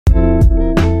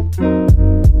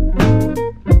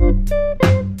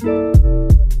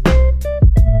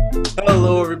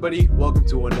everybody. Welcome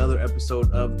to another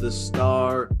episode of The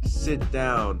Star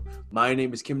Sitdown. My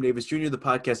name is Kim Davis Jr., the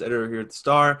podcast editor here at The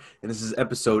Star, and this is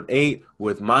episode 8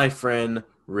 with my friend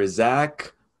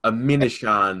Razzaq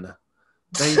Animashaun.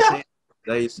 Nah.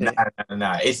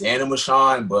 It's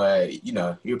Animashaun, but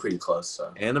you're pretty close.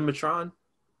 So Animatron?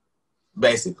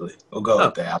 basically, we'll go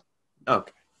with that.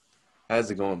 Okay. How's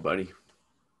it going, buddy?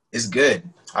 It's good.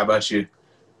 How about you?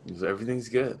 Everything's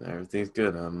good. Everything's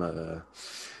good. I'm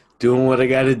doing what I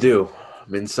got to do.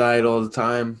 I'm inside all the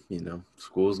time.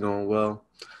 School's going well.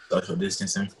 Social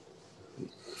distancing.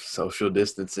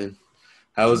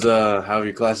 How have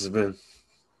your classes been?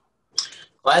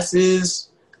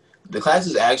 The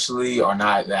classes actually are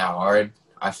not that hard.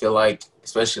 I feel like,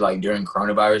 especially like during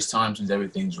coronavirus time, since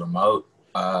everything's remote,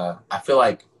 I feel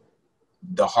like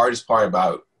the hardest part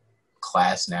about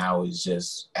class now is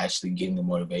just actually getting the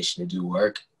motivation to do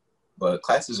work. But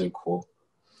classes are cool.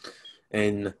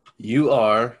 And you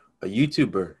are a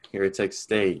YouTuber here at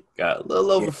TXST. Got a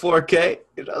little over 4K.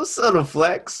 Subtle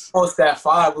flex. Almost at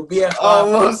 5. We'll be at 5.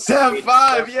 Almost at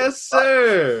 5. Yes,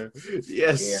 sir.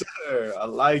 Yes, sir. I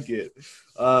like it.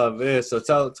 Man. So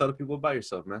tell the people about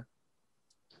yourself, man.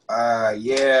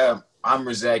 I'm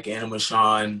Razzaq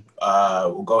Animashaun.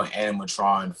 We'll go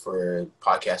Animatron for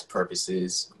podcast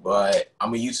purposes. But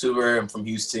I'm a YouTuber. I'm from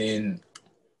Houston,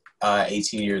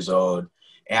 18 years old.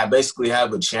 And I basically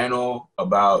have a channel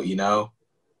about,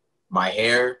 my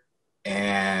hair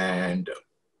and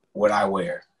what I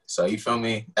wear. So you feel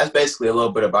me? That's basically a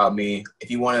little bit about me.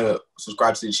 If you want to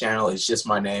subscribe to the channel, it's just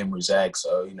my name, Razzaq.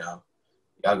 So, y'all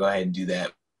go ahead and do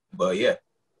that. But yeah.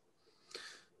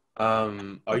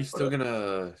 Are you still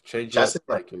gonna change Should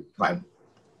that?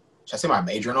 I say my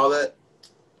major and all that?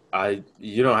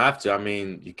 You don't have to. I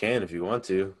mean, you can if you want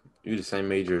to. You're the same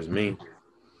major as me.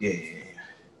 Yeah.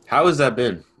 How has that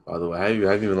been, by the way?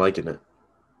 Have you been liking it?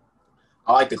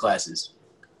 I like the classes.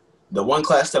 The one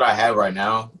class that I have right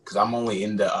now, because I'm only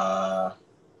in the,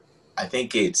 I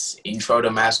think it's Intro to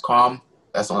Mass Comm.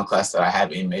 That's the only class that I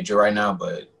have in major right now,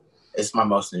 but it's my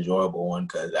most enjoyable one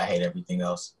because I hate everything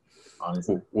else,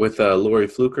 honestly. With Lori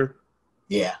Fluker?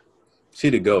 Yeah. She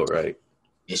the GOAT, right?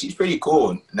 Yeah, she's pretty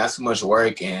cool. Not so much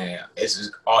work, and it's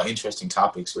just all interesting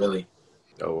topics, really.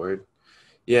 Oh, word.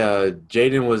 Yeah,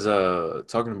 Jaden was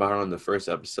talking about her on the first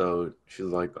episode. She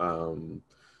was like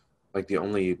the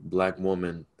only black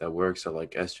woman that works at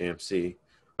like SJMC.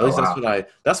 At least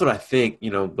that's what I think,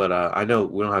 but I know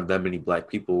we don't have that many black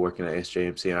people working at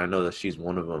SJMC, and I know that she's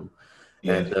one of them.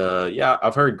 Yeah. And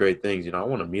I've heard great things. I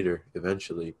want to meet her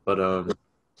eventually. But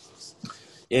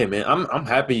yeah, man, I'm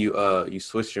happy you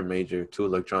switched your major to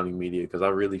electronic media because I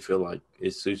really feel like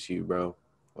it suits you, bro.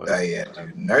 Yeah,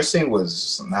 dude. Nursing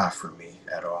was not for me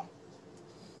at all.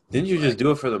 Didn't you just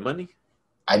do it for the money?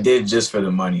 I did just for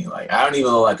the money. Like, I don't even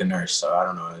look like a nurse, so I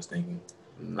don't know what I was thinking.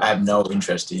 No. I have no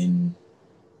interest in,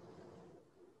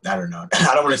 I don't know.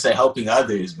 I don't want to say helping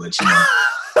others, but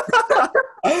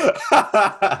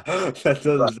That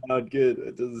doesn't sound good.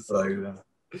 That doesn't sound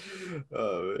good.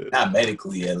 Oh, man. Not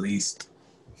medically, at least.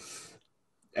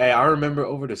 Hey, I remember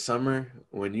over the summer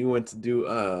when you went to do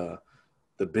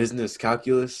the business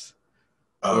calculus.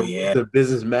 Oh, yeah. The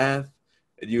business math.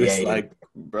 And you was like,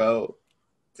 bro,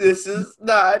 this is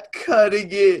not cutting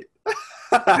it. Dude,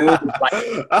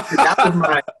 that was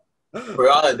my, for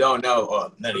y'all that don't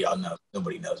know, none of y'all know.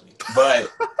 Nobody knows me.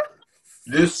 But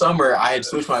this summer, I had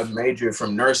switched my major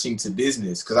from nursing to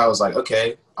business because I was like,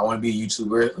 okay, I want to be a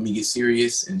YouTuber. Let me get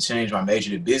serious and change my major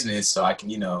to business so I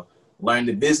can, learn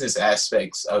the business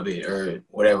aspects of it or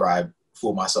whatever I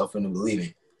fool myself into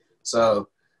believing. So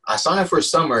I signed up for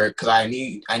summer because I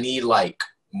need like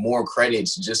more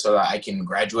credits just so that I can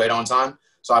graduate on time.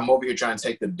 So I'm over here trying to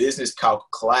take the business calc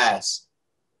class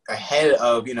ahead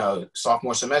of,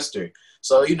 sophomore semester.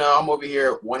 So, I'm over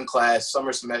here one class,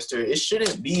 summer semester. It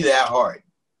shouldn't be that hard.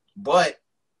 But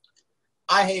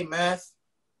I hate math.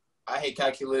 I hate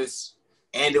calculus.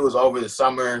 And it was over the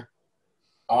summer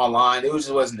online. It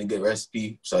just wasn't a good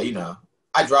recipe. So,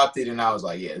 I dropped it and I was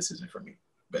like, yeah, this isn't for me,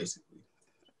 basically.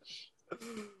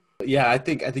 Yeah, I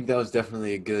think that was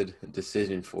definitely a good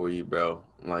decision for you, bro.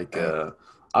 Like,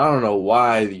 I don't know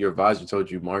why your advisor told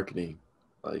you marketing.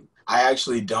 Like, I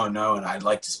actually don't know, and I'd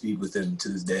like to speak with him to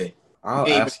this day. I'll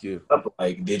ask you.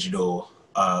 Like digital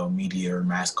media or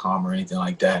mass comm or anything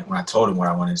like that when I told him what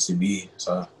I wanted it to be.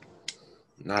 So,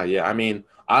 yeah. I mean,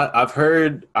 I've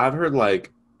heard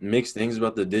like mixed things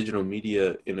about the digital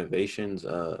media innovations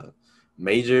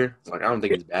major. Like, I don't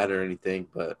think it's bad or anything,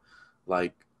 but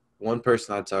like one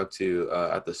person I talked to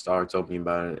at the Star told me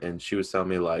about it, and she was telling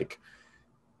me like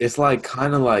it's like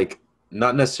kind of like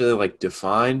not necessarily like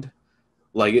defined,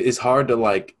 like it's hard to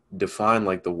like define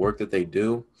like the work that they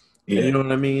do. You Yeah. know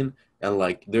what I mean? And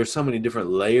like there's so many different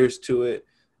layers to it,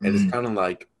 and it's Mm-hmm. kind of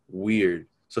like weird.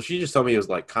 So she just told me it was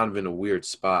like kind of in a weird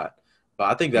spot. But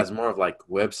I think Yeah. that's more of like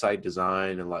website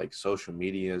design and like social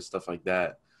media and stuff like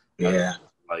that. As Yeah.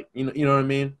 like you know what I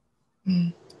mean?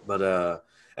 Mm. But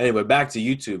anyway, back to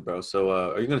YouTube, bro. So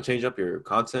are you gonna change up your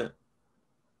content?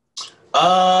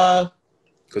 Uh,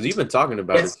 Because you've been talking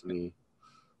about it yes. to me.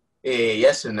 Yeah,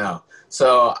 yes and no.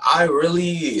 So I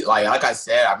really like I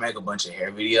said, I make a bunch of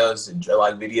hair videos and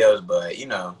dreadlock videos, but you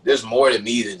know, there's more to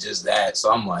me than just that.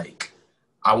 So I'm like,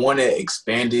 I want to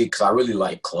expand it because I really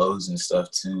like clothes and stuff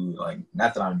too. Like,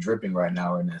 not that I'm dripping right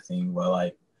now or nothing, but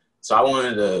like, so I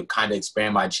wanted to kind of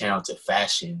expand my channel to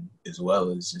fashion as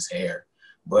well as just hair.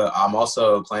 But I'm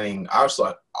also planning. I also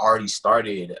like, already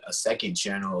started a second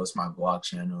channel. It's my blog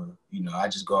channel. You know, I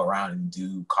just go around and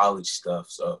do college stuff.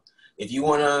 So if you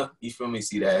wanna, you feel me,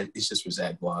 see that, it's just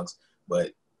Razzaq blogs.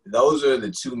 But those are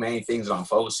the two main things that I'm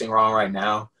focusing on right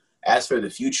now. As for the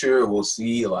future, we'll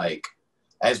see. Like,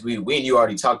 as we and you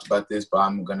already talked about this, but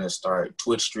I'm gonna start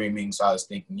Twitch streaming. So I was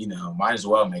thinking, you know, might as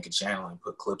well make a channel and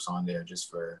put clips on there just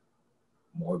for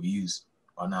more views.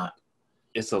 Why not?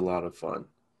 It's a lot of fun.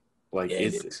 Like Yeah,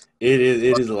 it it's is. it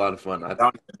is a lot of fun. I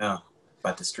don't even know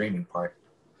about the streaming part.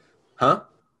 Huh?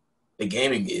 The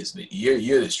gaming is, but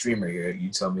you're the streamer here. You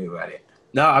tell me about it.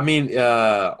 No, I mean,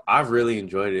 I've really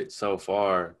enjoyed it so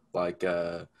far. Like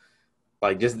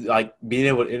just like being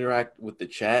able to interact with the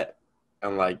chat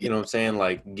and like, Yeah, you know what I'm saying?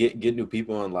 Like get new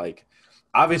people and like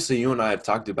obviously you and I have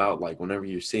talked about like whenever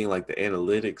you're seeing like the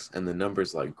analytics and the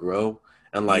numbers like grow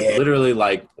and like yeah, literally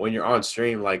like when you're on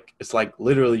stream, like it's like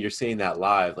literally you're seeing that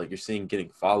live, like you're seeing getting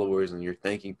followers and you're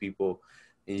thanking people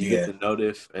and you get yeah. the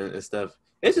notif and stuff.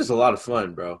 It's just a lot of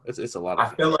fun, bro. It's a lot of I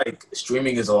fun. feel like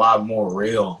streaming is a lot more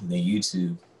real than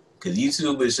YouTube because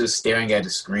YouTube is just staring at the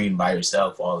screen by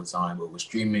yourself all the time. But with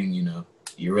streaming, you know,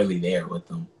 you're really there with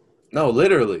them. No,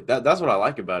 literally. That's what I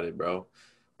like about it, bro.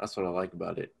 That's what I like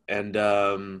about it. And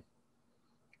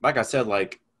like I said,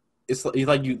 like it's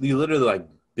like you literally like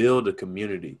build a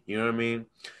community. You know what I mean?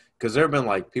 Because there have been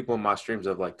like people in my streams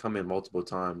that have like come in multiple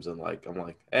times and like I'm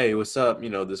like, hey, what's up? You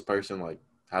know, this person like,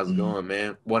 how's it Mm. going,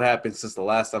 man? What happened since the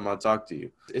last time I talked to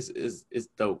you? It's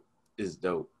dope. It's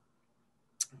dope.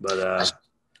 But I should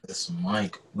get some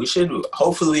mic. We should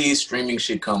hopefully streaming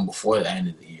should come before the end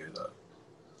of the year though,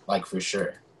 like for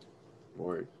sure.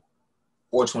 word.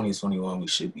 For 2021, we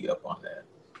should be up on that.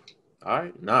 All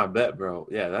right, nah, I bet, bro.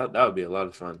 Yeah, that would be a lot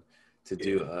of fun to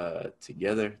do Yeah,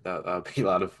 together. That would be a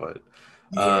lot of fun.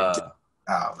 yeah. Uh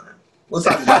Oh man, we'll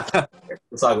talk about that later.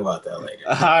 We'll talk about that later.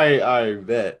 I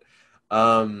bet.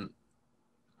 Um,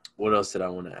 what else did I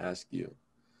want to ask you?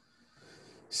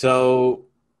 So,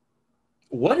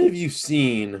 what have you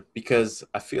seen? Because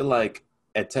I feel like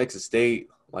at Texas State,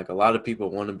 like a lot of people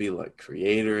want to be like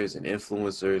creators and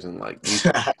influencers and like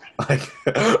YouTube. Like,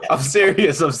 I'm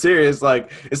serious. I'm serious.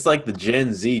 Like, it's like the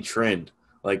Gen Z trend.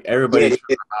 Like Yeah, everybody's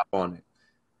trying to hop on it.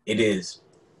 it is.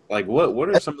 Like, what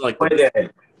are some like the Go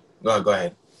ahead. Go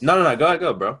ahead. no. Go ahead,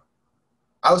 go, bro.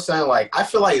 I was saying, like, I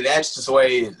feel like that's just the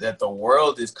way that the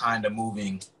world is kind of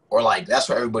moving, or like that's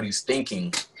what everybody's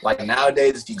thinking. Like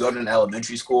nowadays, if you go to an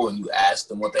elementary school and you ask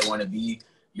them what they want to be,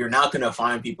 you're not gonna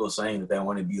find people saying that they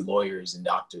want to be lawyers and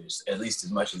doctors, at least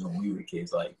as much as when we were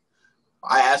kids. Like,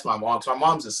 I asked my mom, because my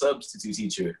mom's a substitute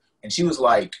teacher, and she was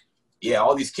like, "Yeah,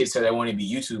 all these kids say they want to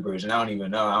be YouTubers, and I don't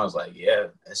even know." And I was like, "Yeah,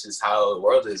 that's just how the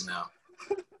world is now."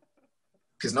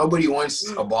 Because nobody wants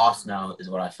a boss now, is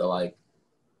what I feel like.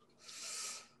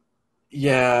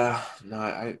 Yeah,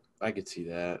 no, I could see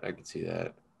that. I could see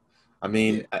that. I Yeah,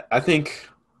 mean, I think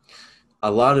a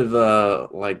lot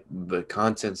of like the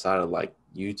content side of like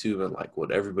YouTube and like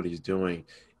what everybody's doing,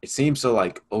 it seems so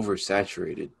like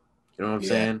oversaturated. You know what I'm yeah,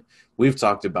 saying? We've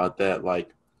talked about that. Like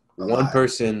a lot.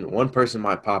 one person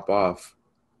might pop off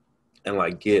and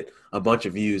like get a bunch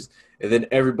of views, and then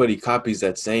everybody copies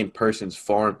that same person's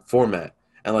format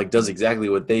and like does exactly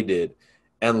what they did,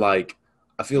 and like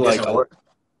I feel It like doesn't work.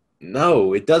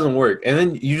 no, it doesn't work. And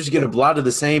then you just get a lot of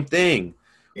the same thing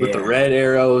with the Yeah. red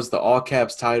arrows, the all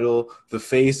caps title, the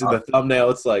face and the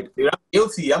thumbnail. It's like, Dude, I'm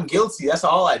guilty. I'm guilty. That's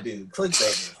all I do.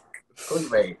 Clickbait.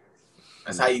 Clickbait.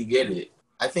 That's how you get it.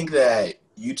 I think that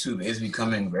YouTube is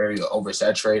becoming very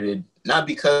oversaturated. Not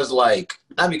because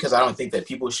I don't think that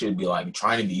people should be like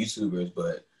trying to be YouTubers,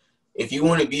 but if you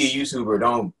want to be a YouTuber,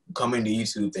 don't come into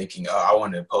YouTube thinking, "Oh, I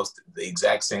want to post the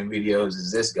exact same videos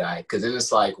as this guy." Because then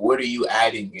it's like, what are you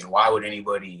adding, and why would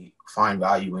anybody find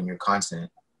value in your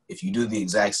content if you do the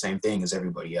exact same thing as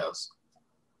everybody else?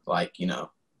 Like,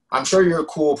 I'm sure you're a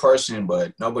cool person,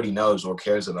 but nobody knows or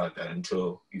cares about that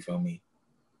until, you feel me?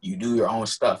 you do your own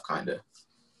stuff, kind of.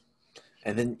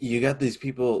 And then you got these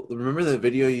people. Remember the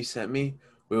video you sent me?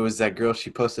 Where it was that girl? She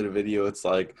posted a video. It's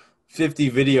like 50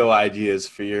 video ideas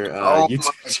for your Oh my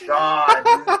YouTube God,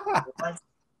 dude. channel. What?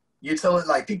 You're telling,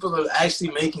 like, people are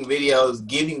actually making videos,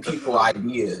 giving people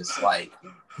ideas. Like,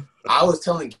 I was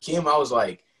telling Kim, I was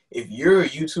like, if you're a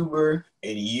YouTuber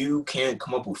and you can't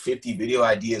come up with 50 video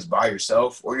ideas by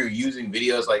yourself, or you're using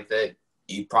videos like that,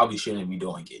 you probably shouldn't be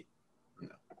doing it.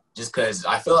 Just because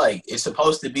I feel like it's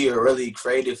supposed to be a really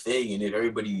creative thing, and if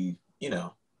everybody,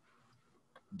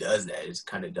 does that, it's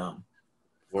kind of dumb.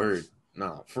 Word.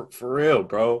 No, for real,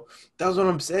 bro. That's what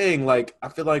I'm saying. Like, I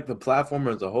feel like the platform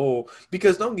as a whole,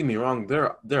 because don't get me wrong,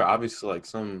 there are obviously like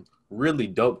some really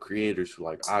dope creators who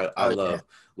like I Oh yeah, love.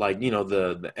 Like,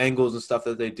 the angles and stuff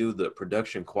that they do, the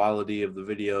production quality of the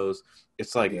videos.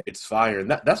 It's like yeah, it's fire. And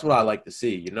that's what I like to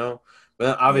see. But then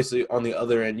yeah. obviously on the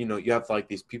other end, you have like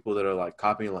these people that are like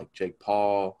copying like Jake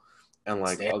Paul and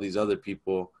like Stand- all these other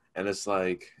people. And it's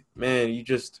like, man,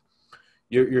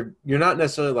 you're not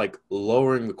necessarily like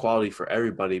lowering the quality for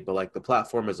everybody, but like the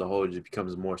platform as a whole just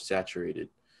becomes more saturated.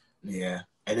 yeah.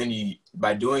 And then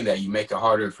by doing that, you make it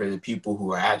harder for the people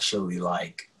who are actually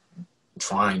like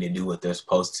trying to do what they're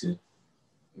supposed to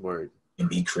Word. and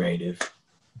be creative.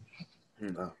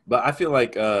 No. But I feel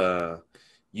like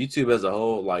YouTube as a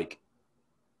whole, like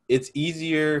it's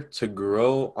easier to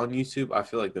grow on YouTube, I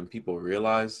feel like, than people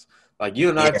realize. Like you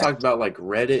and I have Yeah, talked about like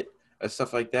Reddit and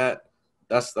stuff like that.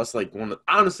 That's like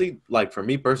honestly, like for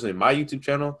me personally, my YouTube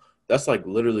channel, that's like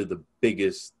literally that's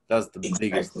the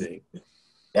biggest exactly.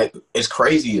 thing. It's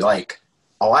crazy. Like,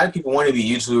 a lot of people want to be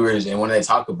YouTubers, and when they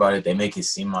talk about it, they make it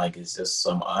seem like it's just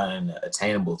some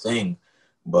unattainable thing.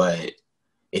 But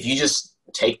if you just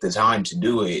take the time to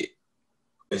do it,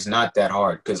 it's not that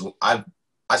hard. Because I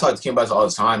talk to Kim about this all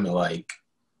the time, and like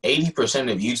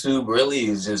 80% of YouTube really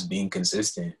is just being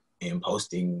consistent and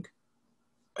posting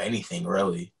anything,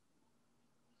 really.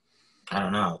 I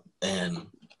don't know. And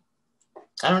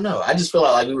I don't know. I just feel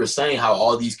like we were saying how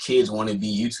all these kids want to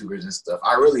be YouTubers and stuff.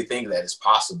 I really think that it's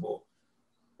possible.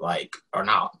 Like, or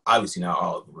not, obviously not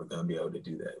all of them are going to be able to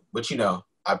do that. But,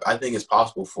 I think it's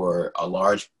possible for a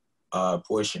large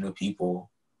portion of people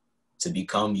to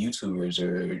become YouTubers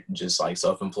or just like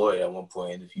self-employed at one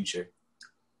point in the future.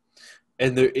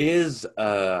 And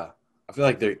I feel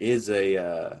like there is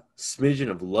a smidgen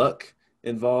of luck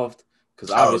involved because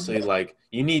Oh, obviously, like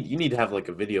you need to have like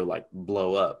a video like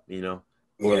blow up,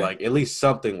 or yeah. like at least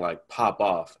something like pop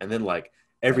off, and then like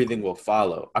everything will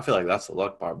follow. I feel like that's the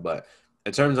luck part, but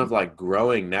in terms of like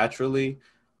growing naturally,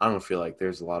 I don't feel like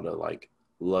there's a lot of like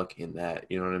luck in that.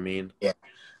 You know what I mean? Yeah.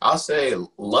 I'll say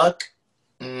luck.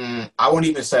 I wouldn't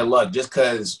even say luck just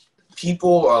because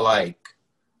people are like,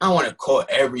 I don't want to quote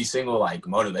every single like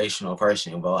motivational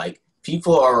person, but like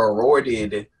people are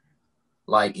rewarded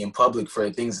like in public for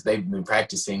things that they've been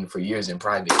practicing for years in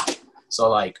private. So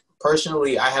like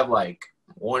personally, I have like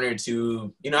one or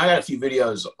two, I got a few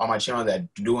videos on my channel that are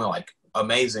doing like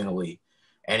amazingly.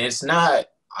 And it's not,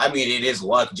 I mean, it is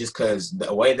luck just because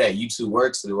the way that YouTube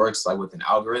works, it works like with an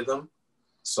algorithm.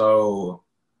 So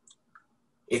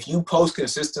if you post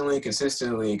consistently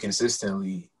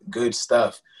good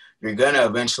stuff, you're gonna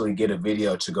eventually get a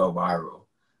video to go viral.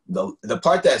 The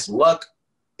part that's luck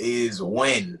is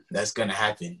when that's gonna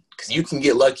happen. Because you can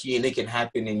get lucky and it can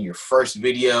happen in your first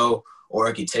video, or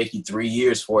it could take you 3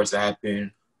 years for it to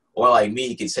happen. Or like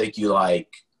me, it could take you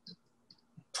like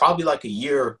probably like a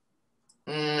year.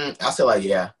 I'll say like,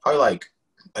 yeah, probably like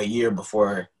a year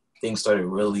before things started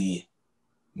really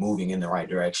moving in the right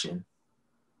direction.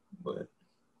 But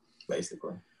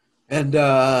basically. And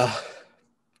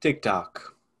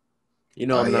TikTok.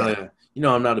 Yeah.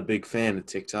 I'm not a big fan of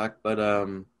TikTok, but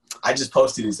I just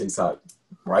posted a TikTok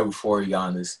right before you got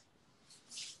on this.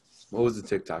 what was the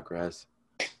TikTok, Raz?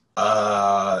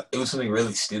 It was something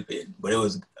really stupid, but it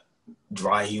was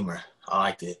dry humor. I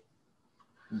liked it.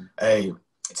 Hey,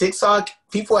 TikTok,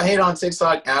 people hate on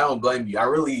TikTok, and I don't blame you.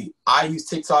 I use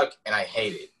TikTok, and I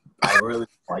hate it. I really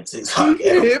like TikTok.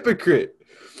 You're a hypocrite.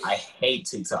 I hate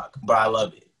TikTok, but I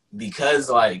love it because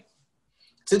like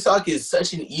TikTok is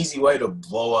such an easy way to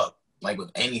blow up, like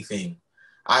with anything.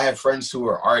 I have friends who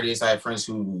are artists. I have friends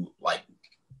who like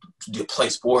play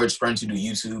sports, friends who do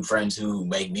YouTube, friends who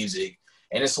make music.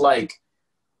 And it's like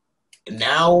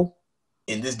now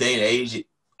in this day and age,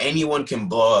 anyone can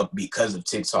blow up because of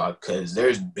TikTok because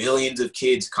there's billions of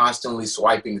kids constantly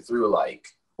swiping through. Like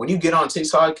when you get on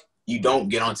TikTok, you don't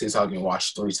get on TikTok and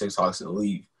watch 3 TikToks and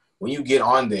leave. When you get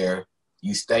on there,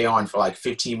 you stay on for like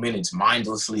 15 minutes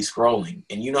mindlessly scrolling.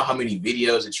 And you know how many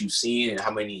videos that you've seen and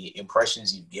how many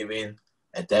impressions you've given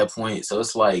at that point. So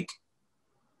it's like,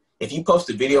 if you post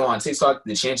a video on TikTok,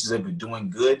 the chances of it doing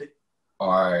good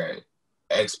are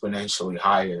exponentially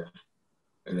higher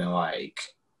than like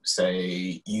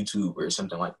say YouTube or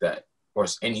something like that, or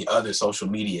any other social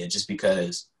media, just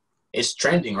because it's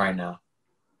trending right now,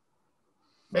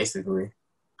 basically.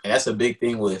 And that's a big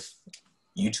thing with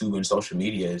YouTube and social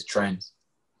media is trends.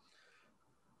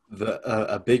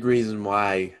 A big reason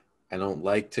why I don't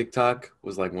like TikTok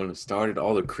was like when it started,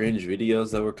 all the cringe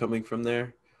videos that were coming from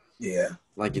there. Yeah.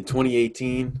 Like in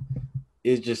 2018,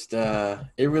 it just it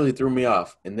really threw me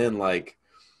off. And then like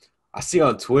I see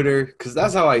on Twitter, because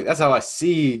that's how I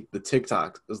see the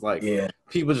TikToks. It's like Yeah.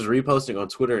 people just reposting on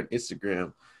Twitter and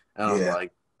Instagram, and I'm Yeah.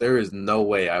 like, there is no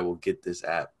way I will get this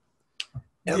app.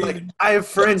 And like Dude. I have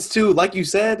friends too, like you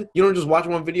said, you don't just watch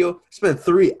one video, spend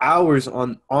 3 hours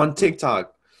on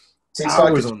TikTok. TikTok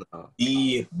Hours is on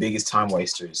the biggest time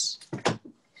wasters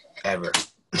ever.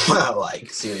 Like,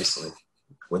 seriously.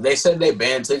 When they said they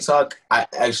banned TikTok, I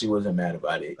actually wasn't mad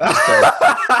about it.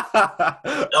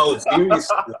 No,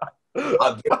 seriously.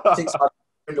 I'll get on TikTok,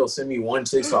 friend will send me one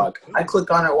TikTok. I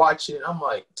click on it, watch it, and I'm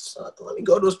like, let me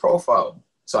go to his profile.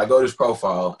 So I go to his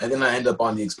profile, and then I end up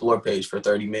on the explore page for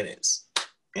 30 minutes.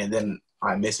 And then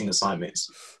I'm missing assignments.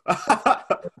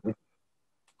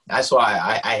 That's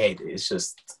why I hate it.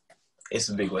 It's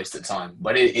a big waste of time.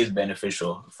 But it is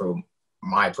beneficial for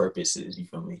my purposes, you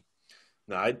feel me?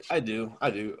 No, I do.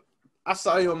 I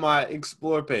saw you on my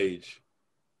explore page.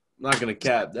 I'm not gonna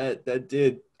cap. That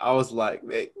did. I was like,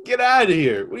 man, get out of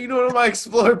here. What are you doing on my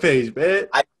explore page, man?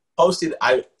 I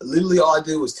literally all I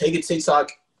did was take a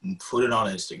TikTok and put it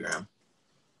on Instagram.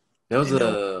 That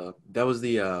was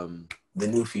the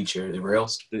new feature, the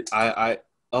Reels.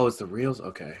 Oh, it's the Reels?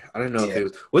 Okay. I didn't know if Yeah. it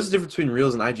was. What's the difference between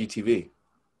Reels and IGTV?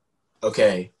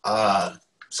 Okay.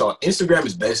 So Instagram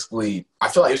is basically, I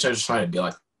feel like Instagram is trying to be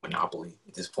like Monopoly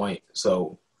at this point.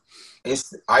 So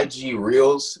it's IG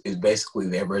Reels is basically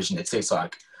their version of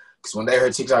TikTok. Because when they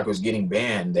heard TikTok was getting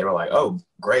banned, they were like, oh,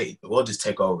 great, we'll just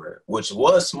take over, which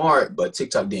was smart, but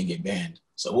TikTok didn't get banned.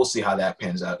 So we'll see how that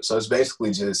pans out. So it's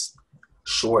basically just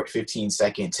short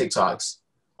 15-second TikToks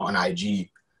on IG,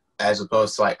 as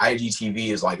opposed to like IGTV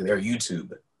is like their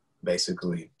YouTube,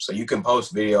 basically. So you can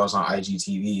post videos on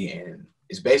IGTV and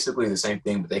it's basically the same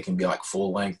thing, but they can be like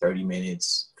full length, 30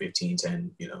 minutes, 15,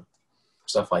 10,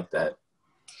 stuff like that.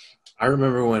 I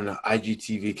remember when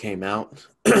IGTV came out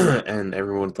and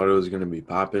everyone thought it was going to be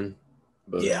popping.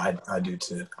 But Yeah, I do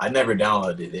too. I never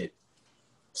downloaded it.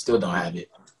 Still don't have it.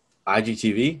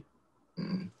 IGTV?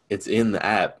 Mm. It's in the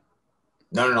app.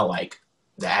 No, like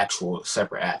the actual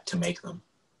separate app to make them.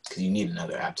 Because you need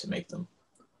another app to make them.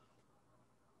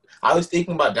 I was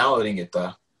thinking about downloading it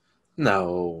though.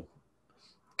 No.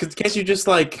 Cause can't you just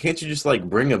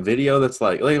bring a video that's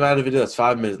like if I had a video that's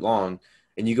 5 minutes long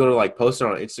and you go to like post it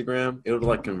on Instagram, it'll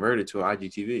like convert it to an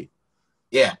IGTV.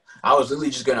 Yeah. I was literally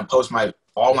just gonna post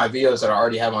all my videos that I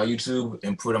already have on YouTube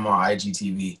and put them on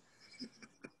IGTV.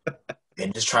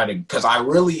 And just try to, because I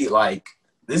really like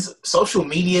this. Social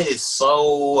media is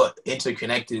so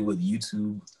interconnected with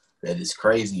YouTube that it's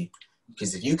crazy.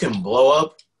 Because if you can blow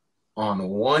up on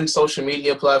one social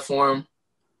media platform,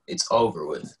 it's over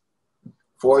with.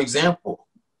 For example,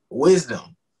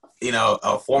 Wisdom,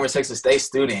 a former Texas State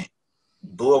student,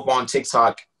 blew up on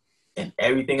TikTok and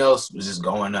everything else was just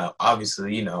going up.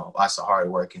 Obviously, lots of hard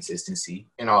work, consistency,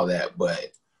 and all that.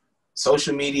 But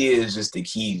social media is just the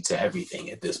key to everything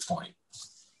at this point.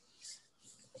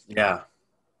 Yeah.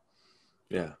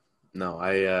 No,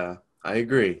 I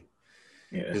agree.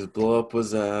 Yeah. His blow up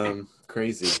was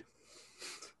crazy.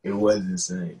 It was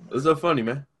insane. It was so funny,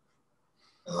 man.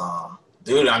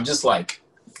 Dude, I'm just like,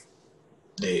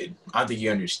 dude, I don't think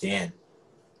you understand.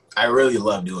 I really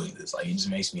love doing this. Like, it just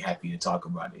makes me happy to talk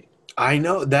about it. I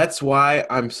know. That's why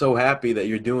I'm so happy that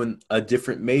you're doing a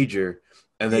different major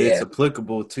and that it's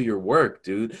applicable to your work,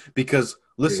 dude. Because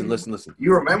listen.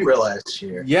 You remember last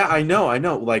year. Yeah, I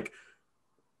know. Like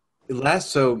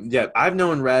I've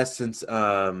known Raz since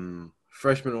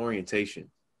freshman orientation.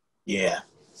 Yeah.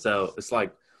 So it's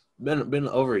like been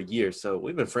over a year. So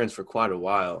we've been friends for quite a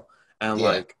while. And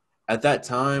like at that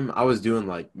time I was doing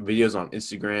like videos on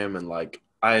Instagram and like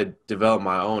I had developed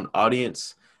my own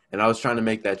audience and I was trying to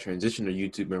make that transition to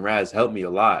YouTube, and Raz helped me a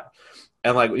lot.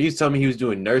 And like when he was telling me he was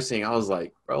doing nursing, I was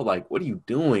like, bro, like what are you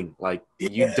doing? Like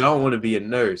you don't want to be a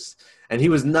nurse. And he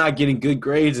was not getting good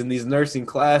grades in these nursing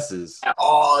classes.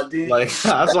 Oh, dude. Like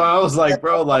that's why I was like,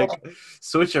 bro, like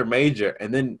switch your major.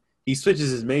 And then he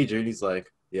switches his major and he's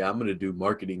like, yeah, I'm gonna do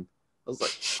marketing. I was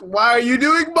like, why are you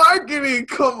doing marketing?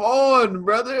 Come on,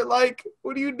 brother. Like,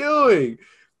 what are you doing?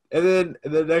 And then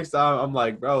the next time I'm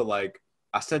like, bro, like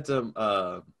I sent him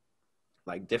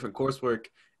like different coursework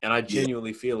And I Yeah.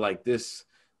 genuinely feel like this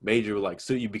major will like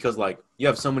suit you because like you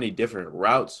have so many different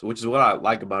routes, which is what I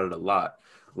like about it a lot.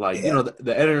 Like, Yeah.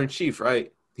 the editor in chief,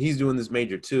 right? He's doing this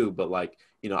major too, but like,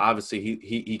 obviously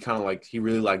he kind of like he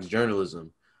really likes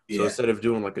journalism. So Yeah. instead of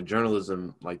doing like a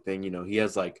journalism like thing, he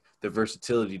has like the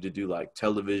versatility to do like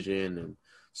television and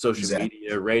social Exactly.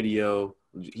 media, radio.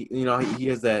 He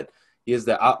has that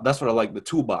that's what I like, the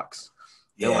toolbox.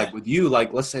 And Yeah. like with you,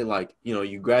 like let's say like,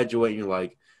 you graduate and you're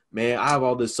like, man, I have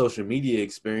all this social media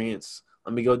experience.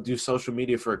 Let me go do social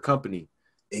media for a company.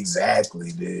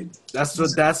 Exactly, dude. That's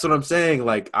what I'm saying.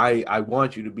 Like I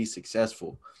want you to be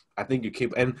successful. I think you're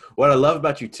capable. And what I love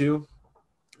about you too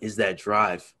is that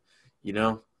drive, you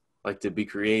know, like to be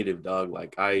creative, dog.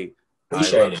 Like I love,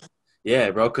 Appreciate it.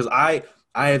 yeah, bro. Cause I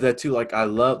have that too. Like I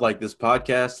love like this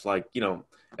podcast, like,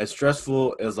 as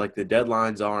stressful as like the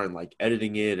deadlines are and like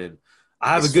editing it, and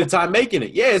I have a It's fun. good time making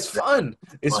it. Yeah, it's fun.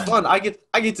 It's Fun. fun. I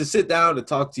get to sit down and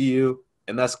talk to you,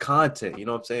 and that's content. You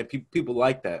know what I'm saying? People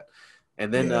like that.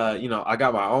 And then Yeah. I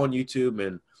got my own YouTube,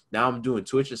 and now I'm doing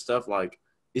Twitch and stuff. Like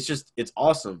it's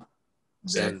awesome.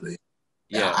 And Exactly. And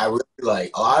yeah, I really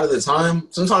like a lot of the time.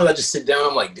 Sometimes I just sit down.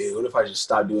 I'm like, dude, what if I just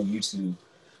stop doing YouTube?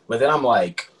 But then I'm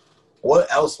like, what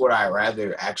else would I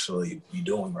rather actually be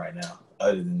doing right now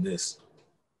other than this?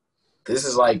 This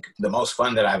is like the most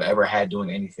fun that I've ever had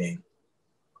doing anything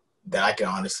that I can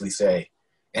honestly say.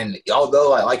 And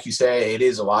although, like you say, it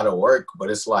is a lot of work, but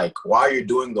it's like while you're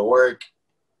doing the work,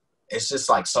 it's just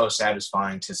like so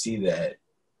satisfying to see that,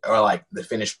 or like the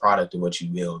finished product of what you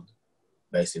build,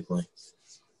 basically.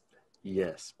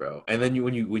 yes, bro. And then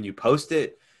when you post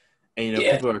it, and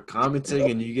Yeah, people are commenting,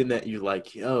 and you get that, you're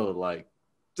like, yo, like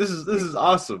this is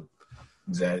awesome.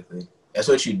 exactly. That's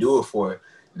what you do it for.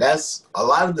 That's a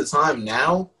lot of the time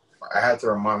now. I have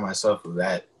to remind myself of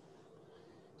that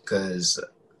because,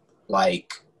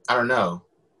 like, I don't know.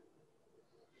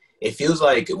 It feels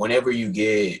like whenever you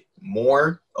get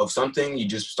more of something, you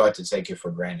just start to take it for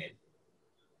granted.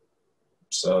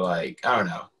 So, like, I don't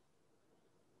know.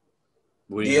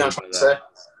 What do Do you you know mean what by I'm trying that? to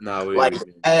say? No, what do Like, you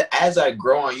mean? as I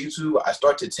grow on YouTube, I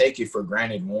start to take it for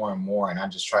granted more and more, and I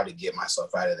just try to get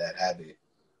myself out of that habit.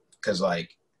 Because,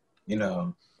 like, you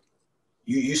know,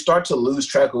 you start to lose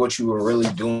track of what you were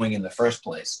really doing in the first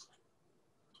place.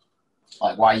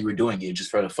 Like, why you were doing it,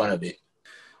 just for the fun of it.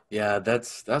 Yeah,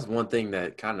 that's one thing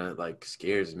that kind of like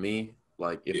scares me.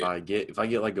 Like if Yeah. I get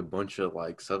like a bunch of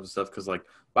like subs and stuff, because like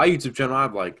my YouTube channel, I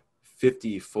have like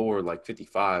 54, like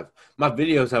 55. My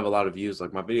videos have a lot of views.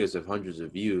 Like my videos have hundreds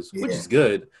of views, which Yeah. is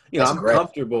good. That's I'm great.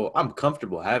 comfortable. I'm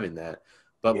comfortable having that.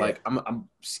 But Yeah. like I'm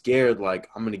scared. Like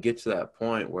I'm gonna get to that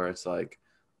point where it's like,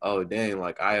 oh dang,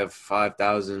 like I have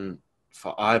 5,000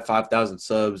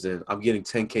 subs, and I'm getting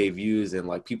 10K views, and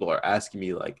like people are asking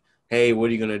me like, hey, what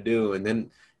are you gonna do? And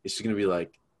then it's just gonna be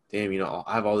like, damn,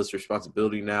 I have all this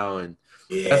responsibility now, and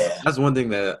that's Yeah. that's one thing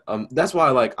that that's why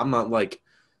like I'm not like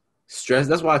stressed.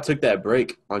 That's why I took that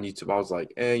break on YouTube. I was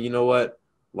like, you know what?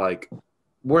 Like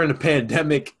we're in a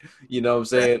pandemic, you know what I'm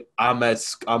saying? I'm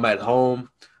at home,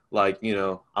 like,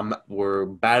 we're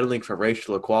battling for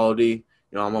racial equality.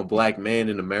 I'm a black man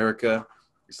in America.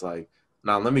 It's like,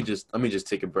 now let me just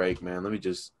take a break, man. Let me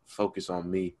just focus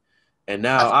on me. And I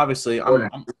now think obviously it's I'm,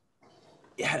 important. I'm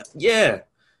yeah, yeah.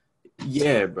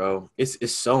 Yeah, bro.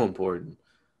 It's so important.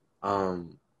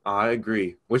 I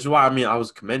agree. Which is why I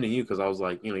was commending you, because I was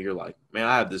like, you're like, man,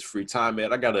 I have this free time,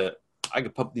 man. I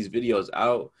could pump these videos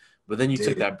out. But then you took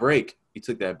Dude. that break. You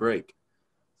took that break.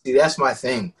 See, that's my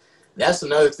thing. That's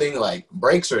another thing. Like,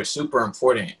 breaks are super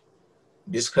important.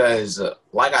 Just because,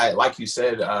 like you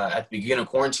said, at the beginning of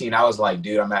quarantine, I was like,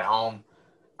 dude, I'm at home.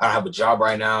 I don't have a job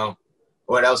right now.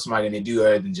 What else am I going to do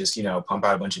other than just, pump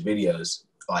out a bunch of videos?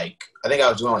 Like, I think I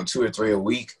was doing like 2 or 3 a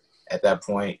week at that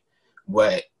point.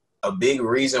 But a big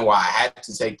reason why I had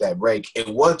to take that break, it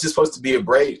was just supposed to be a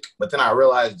break. But then I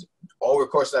realized over the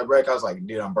course of that break, I was like,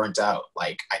 dude, I'm burnt out.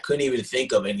 Like, I couldn't even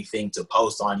think of anything to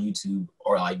post on YouTube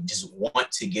or like just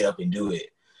want to get up and do it.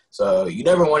 So you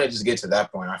never want to just get to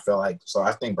that point, I feel like. So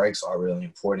I think breaks are really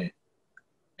important.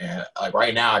 And like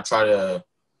right now, I'm trying to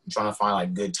find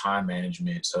like good time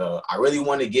management. So I really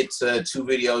want to get to 2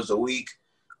 videos a week,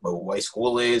 but the way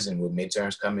school is and with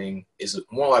midterms coming, is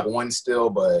more like 1 still.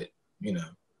 But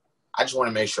I just want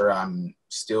to make sure I'm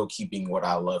still keeping what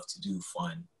I love to do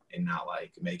fun and not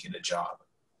like make it a job.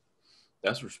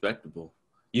 That's respectable.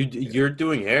 You're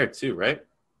doing hair too, right?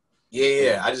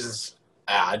 Yeah, yeah.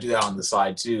 I do that on the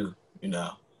side too.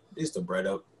 Just the bread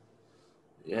up.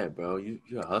 Yeah, bro.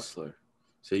 You're a hustler.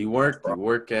 So you Yeah, work bro. you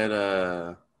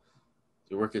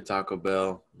work at Taco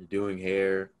Bell. You're doing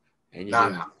hair, and you're Nah,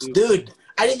 doing nah, YouTube. dude.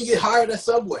 I didn't even get hired at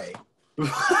Subway.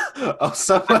 Oh,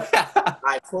 Subway.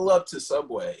 I pull up to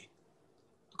Subway,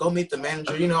 go meet the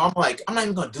manager. You know, I'm like, I'm not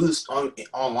even gonna do this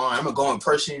online. I'm gonna go in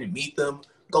person and meet them.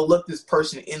 Go look this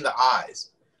person in the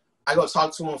eyes. I go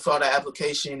talk to him, fill out the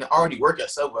application. I already work at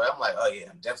Subway. I'm like, oh yeah,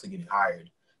 I'm definitely getting hired.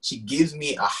 She gives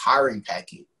me a hiring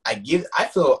packet. I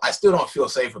still don't feel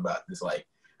safe about this. Like,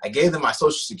 I gave them my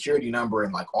social security number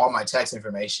and like all my tax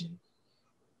information.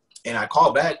 And I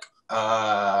called back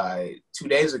 2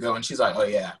 days ago, and she's like, "Oh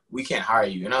yeah, we can't hire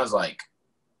you." And I was like,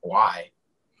 "Why?"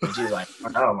 And she's like, "Oh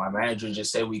no, my manager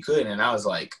just said we could." And I was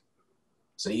like,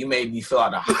 "So you made me fill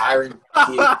out a hiring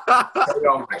packet, tell you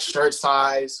on my shirt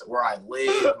size, where I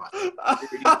live, my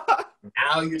security.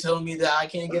 Now you're telling me that I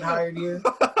can't get hired here?"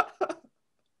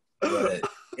 But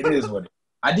it is what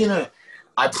it is.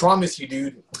 I promise you,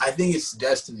 dude, I think it's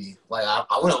destiny. Like, I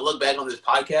want to look back on this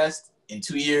podcast in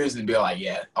 2 years and be like,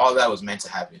 yeah, all that was meant to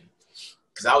happen.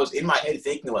 Because I was in my head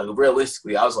thinking, like,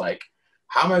 realistically, I was like,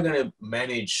 how am I going to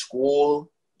manage school,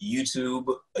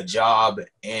 YouTube, a job,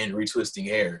 and retwisting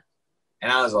hair? And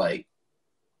I was like,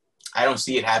 I don't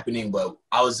see it happening, but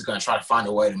I was going to try to find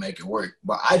a way to make it work.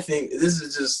 But I think this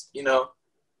is just,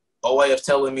 a way of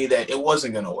telling me that it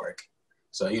wasn't going to work.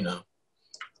 So,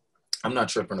 I'm not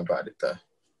tripping about it, though.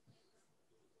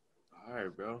 All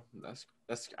right, bro.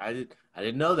 I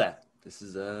didn't know that. This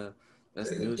is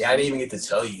that's news. Yeah, I didn't even get to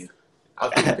tell you. I'll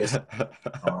keep this.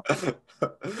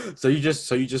 So you just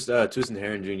twisting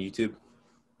hair and doing YouTube?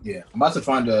 Yeah, I'm about to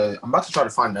try to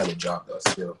find another job though.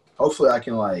 Still, hopefully I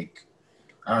can I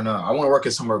don't know. I want to work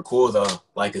at somewhere cool though,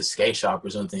 like a skate shop or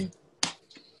something.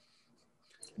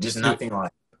 Just nothing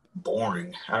like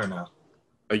boring. I don't know.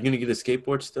 Are you gonna get a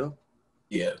skateboard still?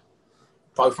 Yeah,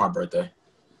 probably for my birthday.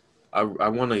 I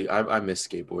miss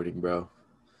skateboarding, bro.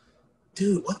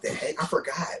 Dude, what the heck? I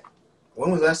forgot.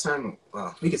 When was the last time?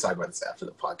 We can talk about this after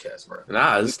the podcast, bro.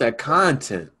 Nah, this is that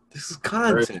content. This is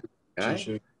content.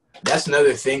 Right? That's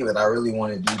another thing that I really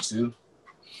want to do too.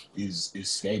 Is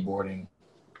skateboarding.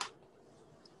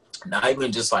 Not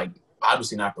even just like,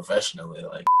 obviously not professionally.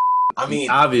 Like, I mean,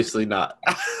 obviously not.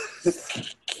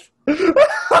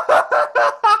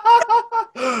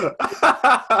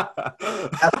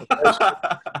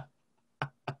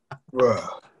 Bro,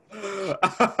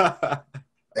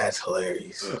 that's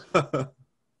hilarious.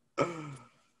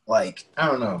 Like, I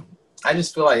don't know. I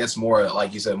just feel like it's more,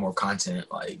 like you said, more content.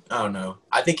 Like, I don't know.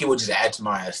 I think it would just add to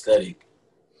my aesthetic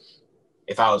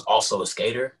if I was also a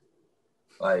skater.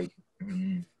 Like,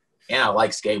 and I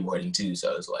like skateboarding too,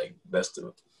 so it's like,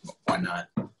 why not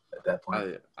at that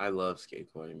point? I love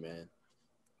skateboarding, man.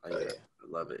 I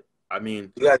love it. I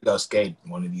mean, you gotta go skate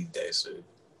one of these days, dude.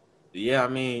 Yeah, I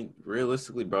mean,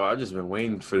 realistically, bro, I've just been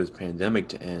waiting for this pandemic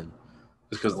to end.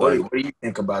 Because, what do you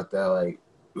think about that? Like,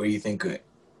 what do you think?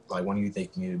 Like, when do you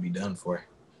think you need to be done for?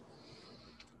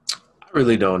 I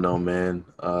really don't know, man.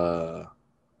 I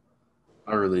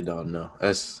really don't know.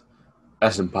 That's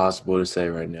impossible to say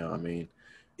right now. I mean,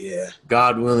 yeah.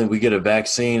 God willing, we get a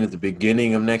vaccine at the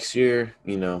beginning of next year.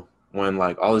 When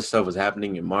like all this stuff was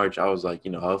happening in March, I was like,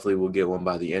 hopefully we'll get one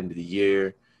by the end of the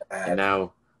year. And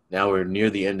now we're near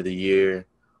the end of the year.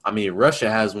 I mean, Russia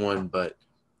has one, but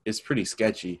it's pretty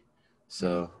sketchy.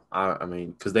 So I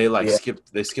mean, because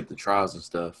they skipped the trials and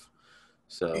stuff.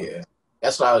 So yeah,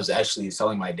 that's what I was actually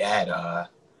telling my dad.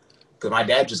 Because my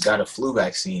dad just got a flu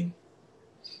vaccine,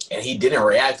 and he didn't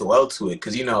react well to it.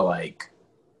 Because like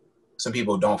some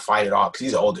people don't fight it off. Because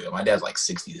he's older. My dad's like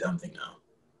 60 something now.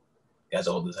 That's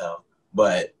old as hell.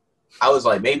 But I was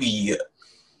like, maybe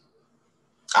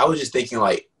I was just thinking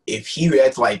like, if he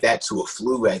reacted like that to a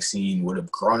flu vaccine, would a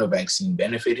corona vaccine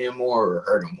benefit him more or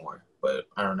hurt him more? But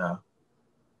I don't know.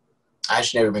 I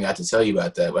actually never even got to tell you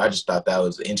about that, but I just thought that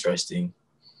was interesting.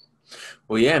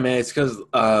 Well, yeah, man, it's because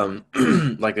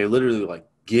like they literally like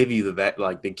give you the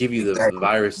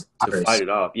virus to fight it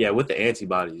off. Yeah, with the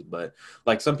antibodies, but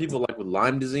like some people like with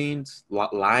Lyme disease,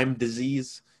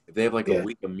 if they have like a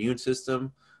weak immune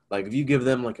system, like if you give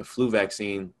them like a flu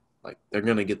vaccine, like they're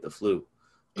gonna get the flu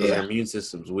because their immune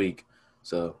system's weak.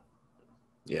 So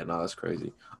yeah, no, that's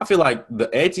crazy. I feel like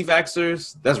the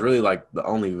anti-vaxxers, that's really like the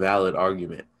only valid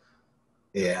argument.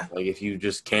 Yeah. Like if you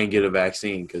just can't get a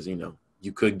vaccine because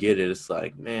you could get it, it's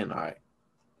like, man, all right.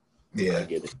 Yeah. I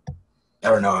get it. I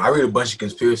don't know. I read a bunch of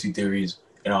conspiracy theories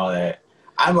and all that.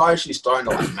 I'm actually starting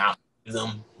to like not read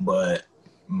them, but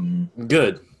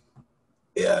good.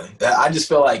 Yeah, I just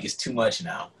feel like it's too much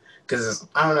now. Because,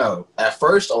 I don't know, at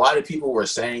first, a lot of people were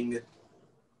saying,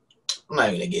 I'm not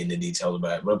even going to get into details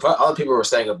about it, but other people were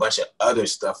saying a bunch of other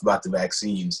stuff about the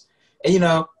vaccines. And,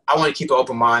 I want to keep an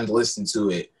open mind, listen to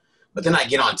it. But then I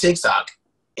get on TikTok,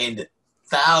 and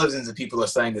thousands of people are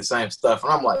saying the same stuff,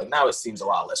 and I'm like, now it seems a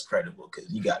lot less credible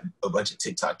because you got a bunch of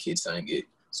TikTok kids saying it.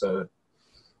 So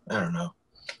I don't know.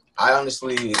 I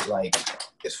honestly, like,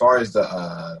 as far as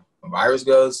the virus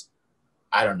goes,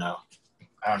 I don't know.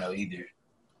 I don't know either.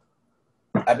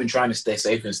 I've been trying to stay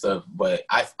safe and stuff, but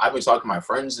I've been talking to my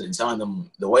friends and telling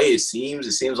them the way it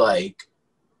seems like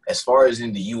as far as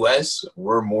in the U.S.,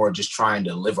 we're more just trying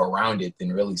to live around it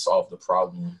than really solve the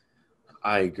problem.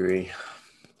 I agree.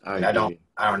 And I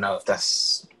don't know if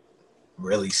that's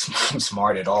really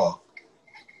smart at all.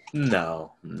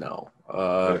 No.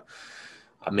 I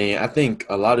mean, I think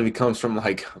a lot of it comes from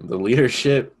like the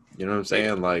leadership. You know what I'm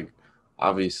saying? Like,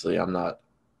 obviously, I'm not.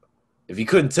 If you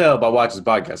couldn't tell by watching this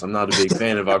podcast, I'm not a big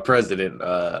fan of our president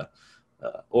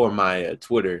or my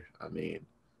Twitter. I mean,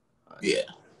 Yeah,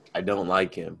 I don't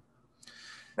like him.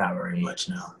 not very much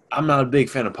now. I'm not a big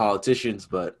fan of politicians,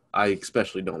 but I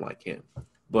especially don't like him.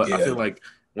 But Yeah. I feel like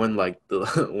when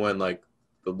the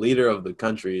leader of the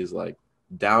country is like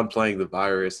downplaying the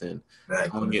virus and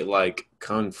calling it like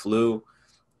Kung flu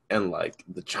and like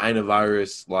the China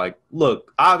virus, like,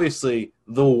 look, obviously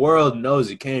the world knows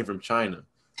it came from China.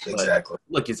 Exactly.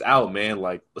 Look, it's out, man.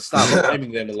 Like, let's stop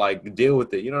blaming them and like deal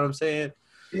with it. You know what I'm saying?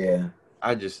 Yeah.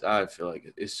 I feel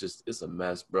like it's a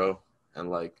mess, bro.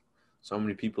 And like so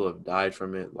many people have died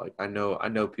from it. Like I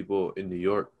know people in New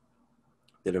York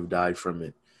that have died from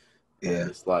it. Yeah. And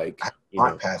it's like,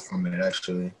 I passed from it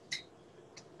actually.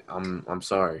 I'm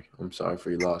sorry. I'm sorry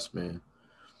for your loss, man.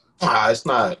 It's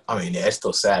not. I mean, yeah, it's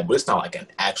still sad, but it's not like an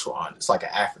actual aunt. It's like an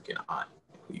African aunt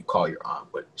who you call your aunt,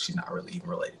 but she's not really even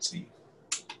related to you.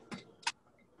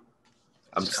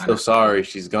 I'm still sorry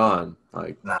she's gone.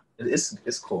 Like, nah,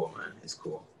 it's cool, man. It's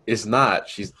cool. It's not.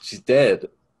 She's dead.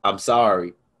 I'm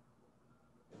sorry.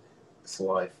 It's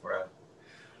life, bro.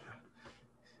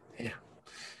 Yeah.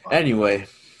 Anyway,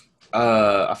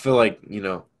 I feel like,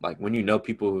 like when you know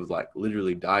people who've like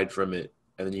literally died from it,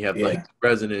 and then you have like the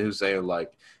president who's saying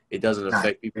like it doesn't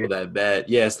affect people that bad.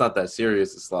 Yeah, it's not that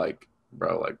serious. It's like,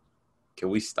 bro, like, can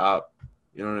we stop?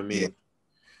 You know what I mean? Yeah.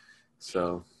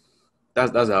 So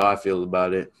that's how I feel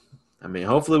about it. I mean,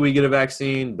 hopefully we get a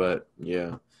vaccine, but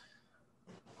yeah.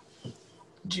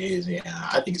 Jeez, yeah,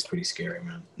 I think it's pretty scary,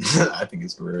 man. I think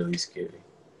it's really scary.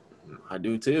 I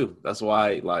do too. That's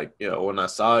why, like, when I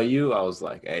saw you, I was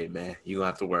like, hey, man, you're going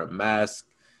to have to wear a mask.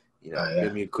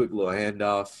 Give me a quick little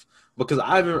handoff. Because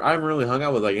I haven't really hung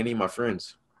out with, like, any of my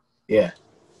friends. Yeah.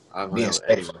 I haven't hung out with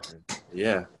any of my friends.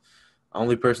 Yeah.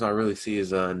 Only person I really see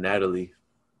is Natalie.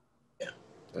 Yeah.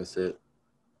 That's it.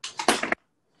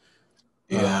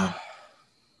 Yeah.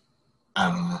 I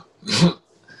don't know.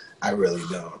 I really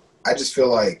don't. I just feel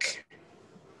like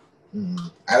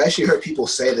I've actually heard people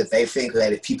say that they think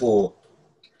that if people,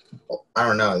 I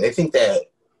don't know, they think that,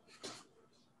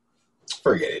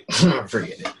 forget it.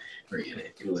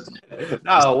 It wasn't it.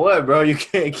 No, what, bro? You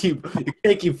can't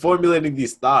keep formulating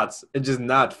these thoughts and just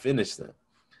not finish them.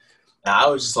 I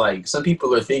was just like, some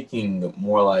people are thinking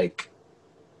more like,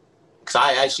 because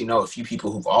I actually know a few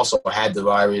people who've also had the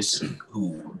virus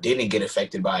who didn't get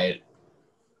affected by it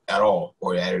at all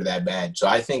or that are that bad. So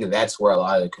I think that's where a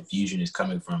lot of the confusion is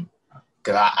coming from.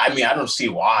 Because I mean, I don't see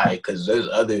why, because there's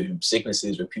other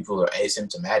sicknesses where people are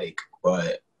asymptomatic,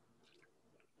 but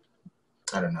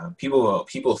I don't know.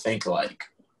 People think like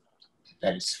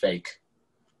that it's fake.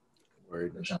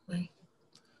 Word. Or something.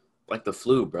 Like the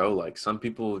flu, bro. Like some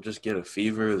people just get a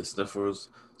fever, the sniffles.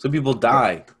 Some people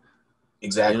die.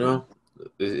 Exactly.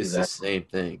 It's the same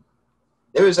thing.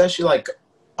 There was actually like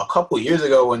a couple years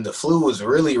ago when the flu was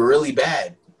really, really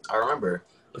bad. I remember.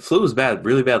 The flu was bad,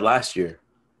 really bad last year.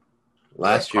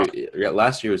 Last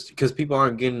year was because people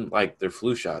aren't getting like their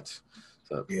flu shots.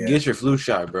 So get your flu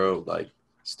shot, bro. Like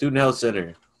student health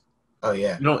center. Oh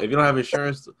yeah. If you don't have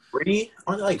insurance, free?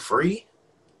 Aren't they like free?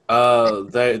 They'll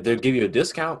give you a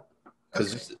discount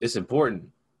because it's important.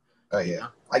 Oh yeah,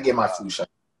 I get my flu shot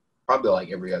probably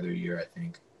like every other year. I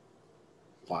think.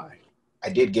 Why? I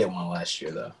did get one last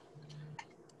year though.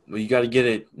 Well, you got to get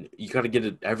it. You got to get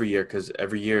it every year because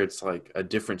every year it's like a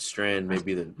different strand,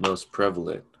 maybe the most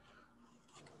prevalent.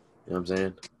 You know what I'm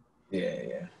saying?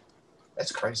 Yeah.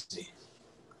 That's crazy.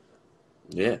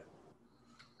 Yeah.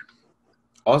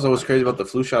 Also, what's crazy about the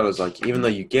flu shot is like even though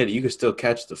you get it, you can still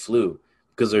catch the flu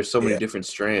because there's so many different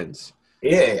strands.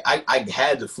 Yeah, I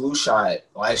had the flu shot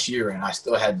last year and I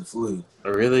still had the flu.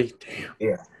 Oh, really? Damn.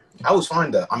 Yeah. I was fine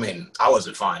though. I mean, I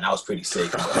wasn't fine. I was pretty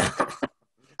sick.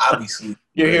 Obviously.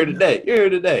 You're here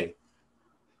today.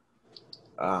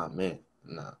 Ah, man.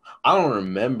 No. I don't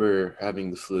remember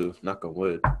having the flu, knock on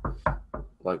wood.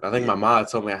 Like, I think my mom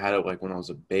told me I had it, like, when I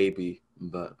was a baby,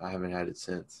 but I haven't had it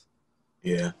since.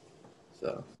 Yeah.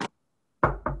 So.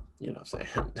 you know what I'm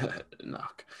saying,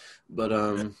 knock. But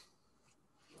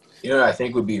You know what I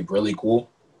think would be really cool?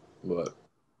 what?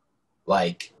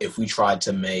 Like if we tried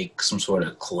to make some sort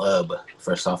of club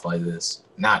for stuff like this,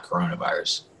 not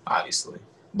coronavirus, obviously,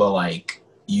 but like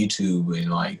YouTube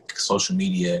and like social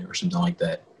media or something like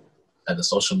that, like a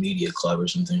social media club or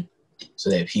something, so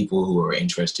that people who are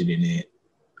interested in it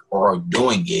or are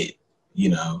doing it, you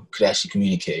know, could actually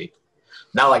communicate.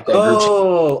 Not like that group chat.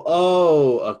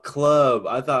 Oh, a club.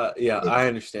 I thought, yeah, Yeah, I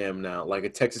understand now. Like a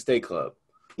Texas State club.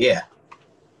 yeah,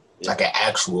 Yeah. like an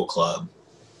actual club.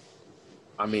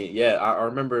 I mean, yeah, I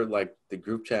remember like the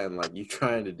group chat and like you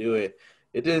trying to do it.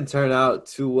 It didn't turn out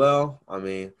too well. I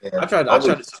mean, Yeah, I only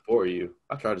tried to support you.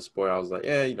 I tried to support. I was like,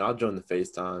 yeah, you know, I'll join the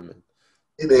FaceTime and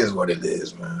it is what it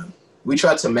is, man. We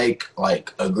tried to make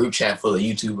like a group chat full of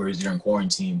YouTubers during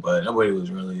quarantine, but nobody was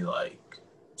really like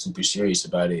super serious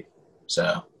about it.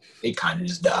 So it kind of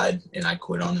just died, and I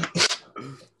quit on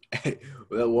it.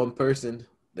 that one person,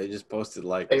 they just posted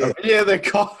like a Yeah. video of their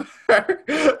car.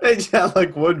 They just had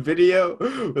like one video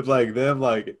with like them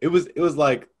like it was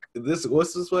like this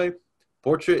what's this way?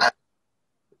 Portrait.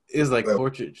 It was like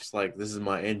portrait, just like this is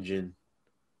my engine.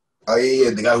 Oh yeah, yeah,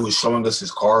 the guy who was showing us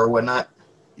his car or whatnot.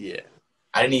 Yeah.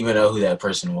 I didn't even know who that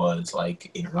person was, like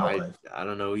in real life. I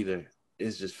don't know either.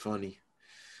 It's just funny.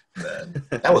 But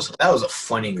that was a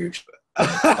funny group.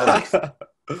 Like, I was like,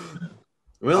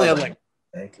 We I only was had like,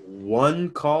 like one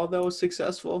call that was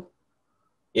successful.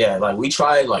 yeah, like we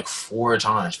tried like 4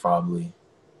 times, probably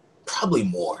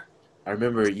more. I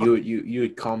remember you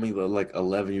would call me like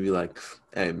 11. You'd be like,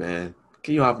 "Hey man,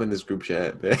 can you hop in this group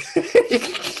chat, man?"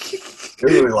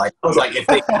 Really, like I was like, if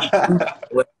they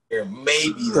here,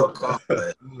 maybe they'll come,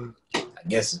 but I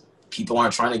guess people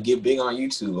aren't trying to get big on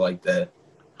YouTube like that.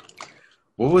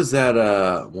 What was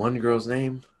that one girl's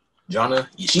name? Jonna,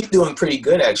 she's doing pretty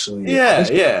good actually. I Yeah, think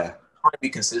she's yeah. trying to be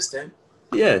consistent.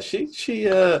 Yeah, she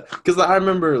because I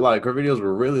remember like her videos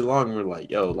were really long. And we're like,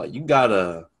 yo, like you Trim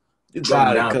them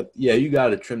gotta down. cut, yeah, you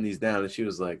gotta trim these down. And she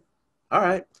was like, all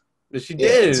right, and she Yeah,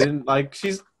 did, and like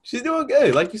she's doing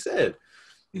good, like you said.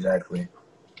 exactly.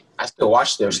 I still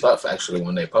watch their stuff actually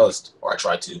when they post, or I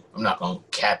try to. I'm not gonna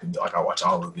cap and be like I watch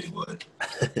all of it, but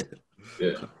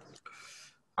yeah.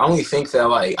 I only think that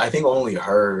like I think only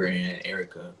her and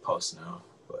Erica post now,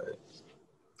 but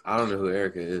I don't know who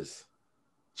Erica is.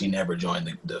 she never joined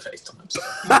the FaceTime. So.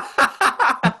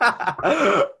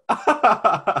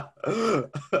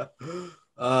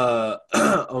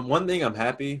 One thing I'm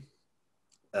happy,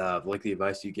 like the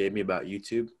advice you gave me about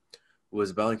YouTube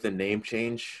was about like the name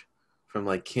change from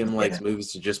like Kim Yeah. Likes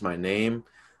Movies to just my name.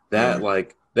 Yeah. That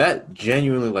like that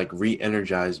genuinely like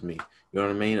re-energized me. You know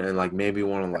what I mean? And like maybe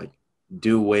want to like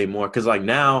do way more because like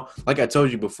now, like I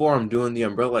told you before, I'm doing the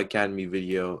Umbrella Academy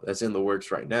video that's in the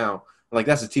works right now. Like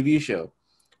that's a TV show,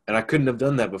 and I couldn't have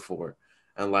done that before.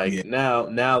 And like Yeah.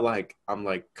 now like I'm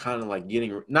like kind of like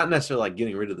getting not necessarily like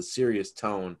getting rid of the serious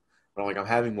tone, but like I'm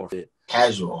having more fit.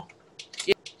 Casual.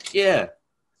 Yeah.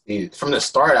 From the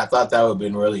start, I thought that would have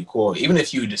been really cool. Even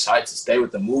if you decide to stay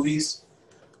with the movies,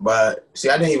 but see,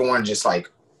 I didn't even want to just like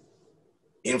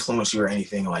influence you or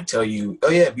anything, like tell you, oh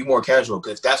yeah, be more casual.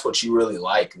 Because if that's what you really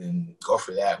like, then go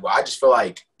for that. But I just feel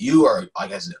like you are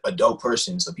like as a dope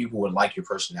person, so people would like your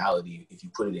personality if you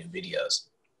put it in videos.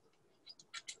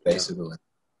 Basically,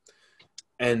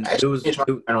 And I actually changed my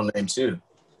channel name too.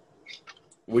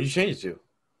 What'd you change it to?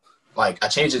 Like I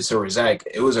changed it to Razzaq.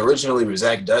 It was originally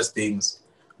Razzaq Does Things,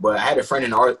 but I had a friend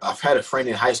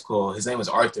in high school. His name was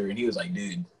Arthur, and he was like,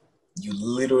 "Dude, you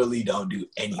literally don't do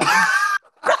anything."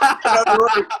 I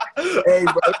was like, hey,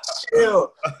 bro,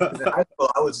 chill. In high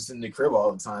school, I was just in the crib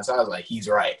all the time, so I was like, "He's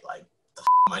right. Like, the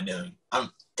am I doing?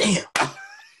 I'm damn."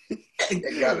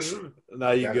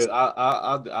 No, you good.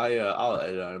 I'll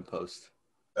edit it and post.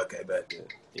 Okay, bet.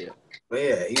 Yeah. But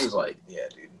yeah, he was like, "Yeah,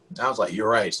 dude." And I was like, "You're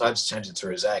right." So I just changed it to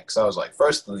Razzaq because I was like,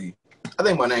 firstly, I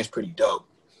think my name's pretty dope,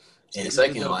 and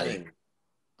second, like,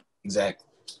 exactly.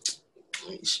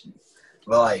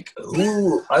 But like,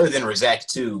 who other than Razzaq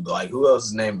too? But like, who else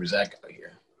is named Razzaq out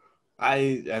here?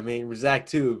 I mean, Razzaq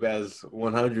Tube has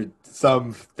 100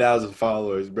 some thousand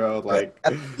followers, bro. Like, I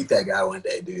have to meet that guy one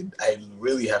day, dude. I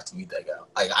really have to meet that guy.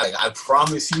 I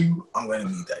promise you, I'm gonna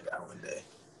meet that guy one day.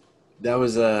 that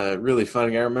was really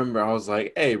funny. I remember I was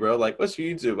like, "Hey, bro, like, what's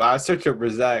your YouTube?" I searched up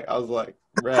Razzaq. I was like,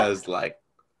 "Raz, like,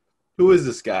 who is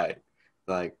this guy?"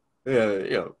 Like,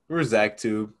 Razzaq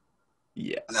Tube.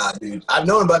 Yeah. Nah, dude. I've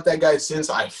known about that guy since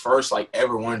I first like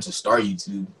ever wanted to start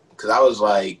YouTube. Cause I was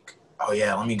like, oh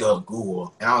yeah, let me go to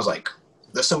Google. And I was like,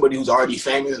 there's somebody who's already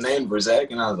famous named Razzaq.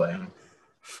 And I was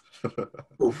like,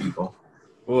 cool people.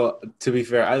 Well, to be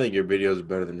fair, I think your videos are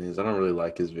better than his. I don't really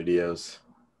like his videos.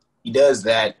 he does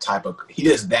that type of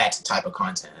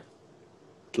content.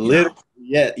 You Literally, know,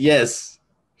 yeah, yes.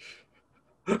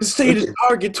 Stayed at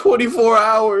Target 24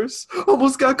 hours.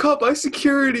 Almost got caught by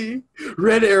security.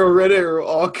 Red arrow,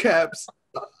 all caps.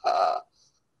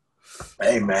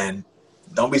 hey man,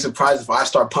 don't be surprised if I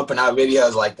start pumping out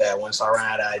videos like that once I run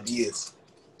out of ideas.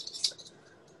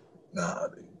 Nah,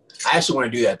 dude. I actually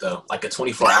want to do that though, like a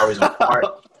 24 hours in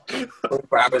Walmart.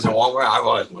 24 hours in Walmart. I've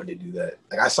always wanted to do that.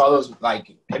 Like I saw those.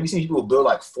 Like, have you seen people build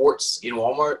like forts in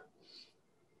Walmart?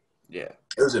 Yeah.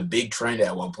 It was a big trend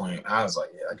at one point. I was like,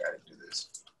 yeah, I gotta do this.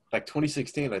 Like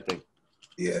 2016, I think.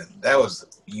 Yeah, that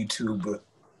was YouTube.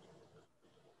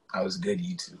 That was good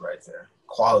YouTube right there.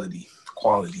 Quality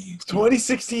YouTube.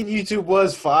 2016 YouTube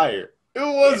was fire. It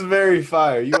was very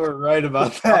fire. You were right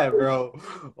about that, bro.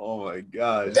 Oh my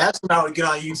gosh. That's when I would get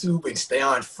on YouTube and stay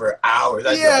on for hours.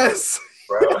 Yes.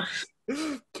 Bro.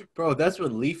 Bro, that's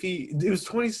when Leafy, it was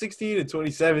 2016 and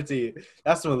 2017.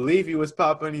 That's when Leafy was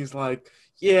popping. He's like,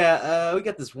 yeah, we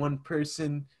got this one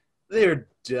person. They're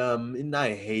dumb, and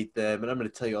I hate them, and I'm going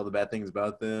to tell you all the bad things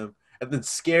about them. And then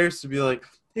Scarce to be like,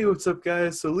 hey, what's up,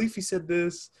 guys? So Leafy said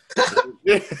this.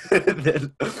 And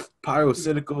then Pyro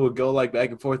Cynical would go like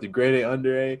back and forth to grade A,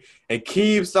 under A. And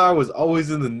Keemstar was always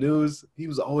in the news. He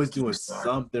was always doing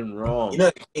something wrong. You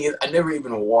know, I never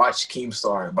even watched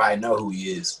Keemstar, but I know who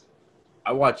he is.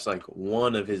 I watched like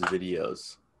one of his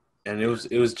videos, and it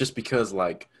was just because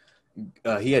like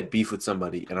he had beef with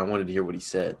somebody, and I wanted to hear what he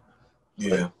said.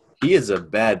 Yeah, but he is a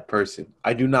bad person.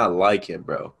 I do not like him,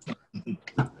 bro.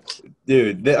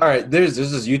 Dude, all right. There's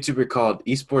this YouTuber called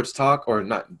Esports Talk, or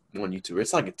not one YouTuber.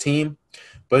 It's like a team,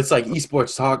 but it's like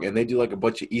Esports Talk, and they do like a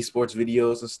bunch of esports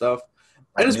videos and stuff,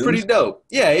 and it's pretty dope.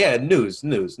 Yeah, news.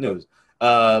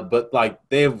 But like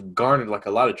they've garnered like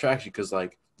a lot of traction because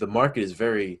like the market is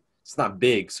it's not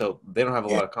big, so they don't have a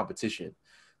lot of competition.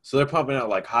 So they're pumping out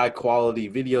like high quality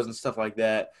videos and stuff like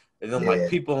that. And then like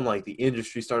people in like the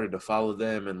industry started to follow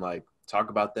them and like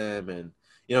talk about them, and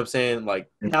you know what I'm saying?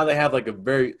 Like now they have like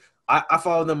I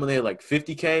followed them when they had like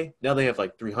 50K. Now they have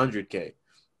like 300K.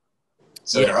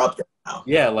 So they're up there now.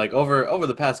 Yeah, like over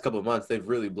the past couple of months, they've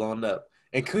really blown up.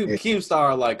 And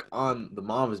Keemstar, like on the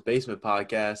Mom's Basement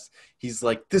podcast, he's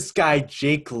like, this guy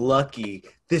Jake Lucky,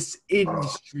 this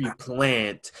industry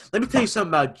plant. Let me tell you something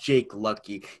about Jake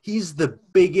Lucky. He's the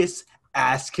biggest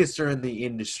ass kisser in the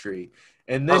industry.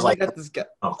 And then you got this guy.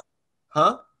 Oh.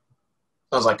 Huh?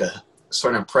 Sounds like a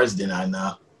certain president I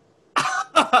know.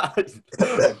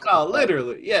 No,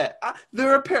 literally, yeah.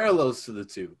 There are parallels to the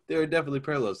two. There are definitely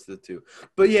parallels to the two.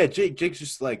 But yeah, Jake's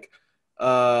just like,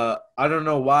 I don't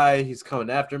know why he's coming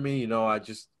after me. You know, I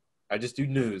just do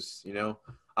news. You know,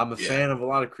 I'm a fan of a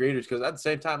lot of creators because at the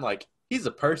same time, like he's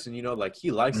a person. You know, like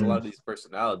he likes a lot of these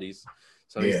personalities.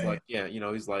 So he's like,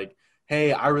 he's like,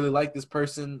 hey, I really like this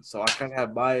person, so I kind of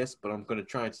have bias, but I'm gonna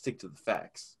try and stick to the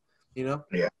facts. You know?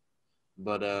 Yeah.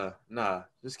 But nah,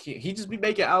 he just be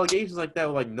making allegations like that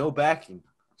with like no backing.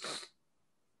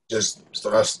 Just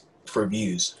thrust for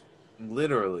views.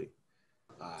 Literally.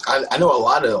 I know a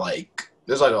lot of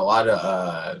there's like a lot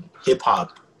of hip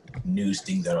hop news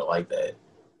things that are like that,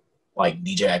 like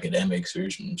DJ Academics or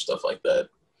some stuff like that.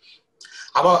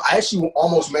 I actually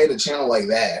almost made a channel like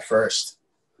that at first,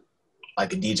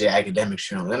 like a DJ Academics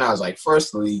channel. Then I was like,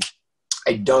 firstly,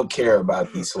 I don't care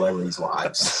about these celebrities'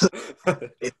 lives.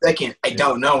 And second, I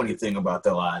don't know anything about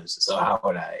their lives, so how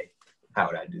would I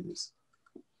do this?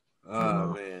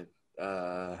 Oh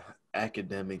man,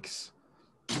 Academics.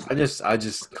 I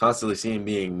just constantly see him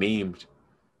being memed.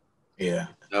 Yeah,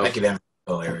 Academics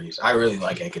are hilarious. I really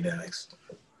like Academics.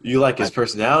 You like his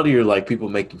personality, or like people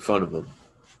making fun of him?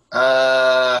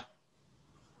 I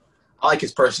like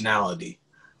his personality,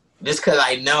 just because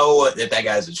I know that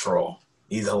guy's a troll.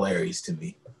 He's hilarious to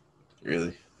me.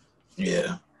 Really?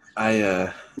 Yeah. He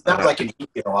sounds like an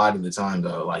idiot a lot of the time,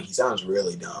 though. Like, he sounds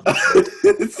really dumb.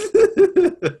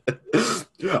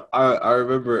 I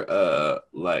remember,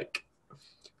 like,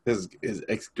 his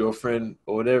ex-girlfriend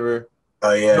or whatever.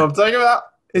 Oh, yeah. You know what I'm talking about?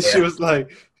 And she was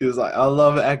like, I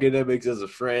love Academics as a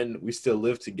friend. We still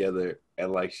live together.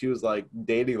 And, like, she was, like,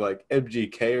 dating, like,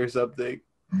 MGK or something.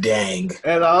 Dang.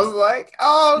 And I was like,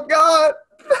 oh, God.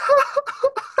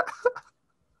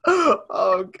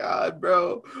 Oh God,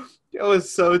 bro, it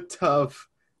was so tough,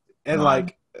 and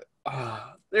like,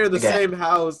 they're in the same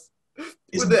house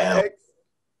with the ex.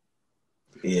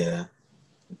 Yeah.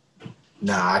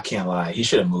 Nah, I can't lie. He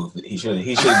should have moved. He should.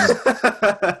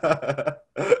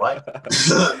 What?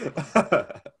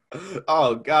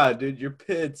 Oh God, dude, your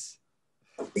pits.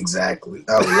 Exactly.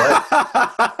 Oh,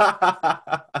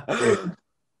 what?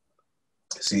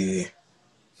 See,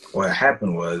 what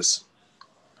happened was,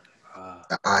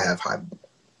 I have high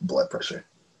blood pressure.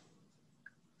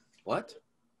 What?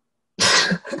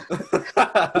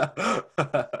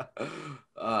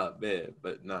 Man,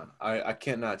 but no, I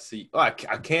cannot see. Oh, I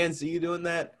can see you doing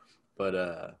that,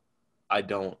 but I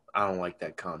don't like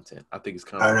that content. I think it's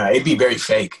kind I of don't know. It'd be very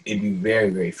fake. It'd be very,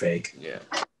 very fake. yeah.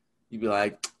 You'd be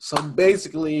like, so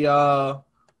basically,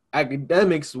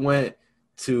 academics went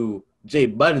to Jay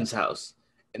Budden's house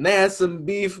and they had some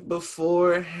beef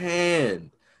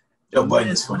beforehand. Joe And Budden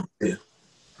then, is funny too.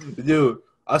 dude,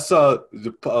 I saw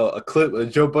a clip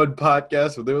of Joe Budden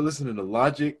podcast where they were listening to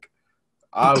Logic.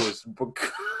 I was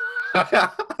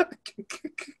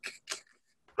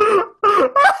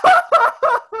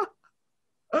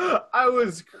I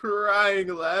was crying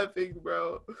laughing,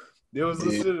 bro. They was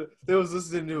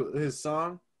listening to his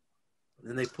song, and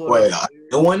then they pulled up Wait, a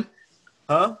new one?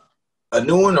 huh? A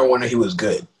new one or one that he was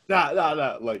good?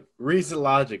 Nah. Like recent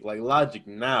Logic, like Logic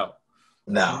now.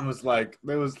 And No. it was like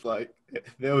they was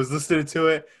listening to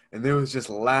it, and they was just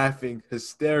laughing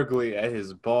hysterically at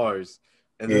his bars.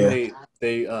 And then Yeah.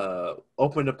 they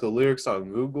opened up the lyrics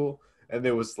on Google, and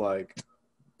there was like,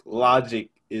 Logic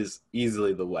is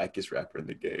easily the wackest rapper in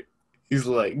the game. He's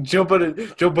like Joe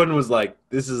Budden was like,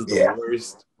 this is the Yeah.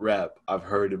 worst rap I've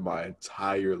heard in my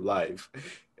entire life.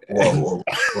 Whoa.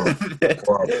 No.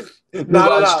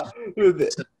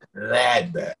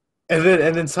 That bad. And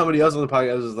then somebody else on the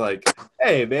podcast was like,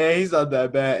 hey man, he's not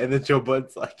that bad. And then Joe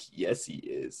Budden's like, yes he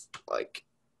is. Like,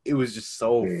 it was just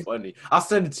so funny. I'll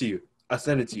send it to you.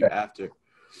 After.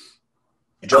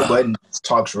 Joe Budden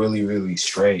talks really, really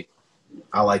straight.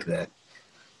 I like that.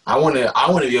 I wanna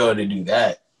be able to do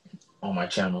that on my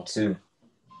channel too.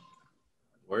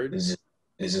 Word? It's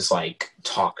just like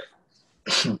talk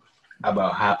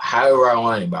about however I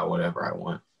want, about whatever I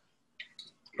want.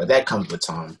 But that comes with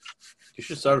time. You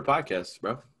should start a podcast,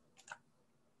 bro.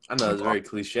 I know it's very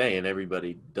cliche and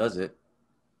everybody does it.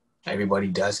 Everybody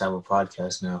does have a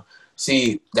podcast now.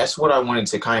 See, that's what I wanted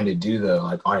to kind of do though,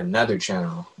 like on another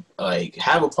channel. Like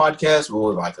have a podcast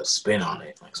with like a spin on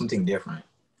it, like something different.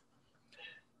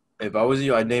 If I was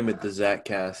you, I'd name it the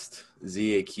Zackcast.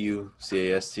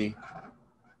 ZAQCAST.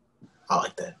 I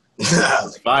like that.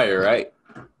 It's fire, right?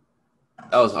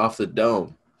 That was off the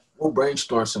dome. We'll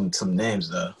brainstorm some names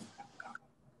though.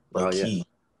 Like key.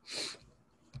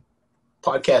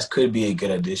 Podcast could be a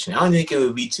good addition. I don't think it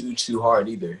would be too hard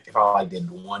either if I like did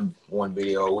one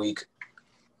video a week.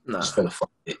 Nah. Just for the fun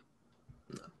of it.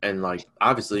 And like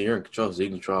obviously you're in control, so you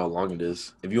can control how long it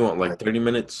is. If you want like 30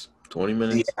 minutes, 20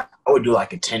 minutes. Yeah, I would do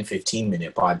like a 10-15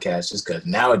 minute podcast just because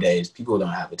nowadays people don't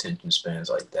have attention spans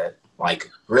like that. Like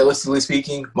realistically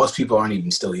speaking, most people aren't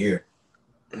even still here.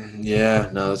 Yeah,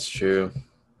 no, that's true.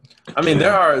 I mean,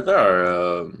 there are.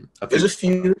 There's a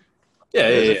few.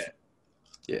 Yeah.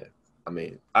 I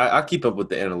mean, I keep up with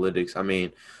the analytics. I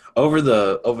mean, over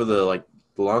the like,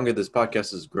 the longer this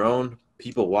podcast has grown,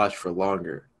 people watch for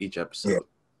longer each episode. Yeah.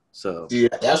 So yeah,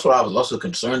 that's what I was also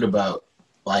concerned about.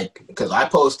 Like, because I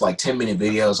post like 10-minute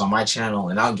videos on my channel,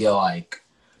 and I'll get like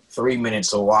 3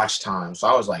 minutes of watch time. So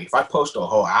I was like, if I post a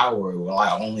whole hour, will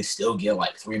I only still get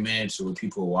like 3 minutes, or will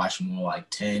people watch more like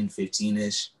 10,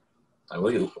 15-ish?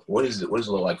 Like, what does it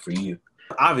look like for you?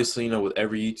 obviously, with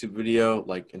every YouTube video,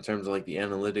 like in terms of like the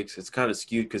analytics, it's kind of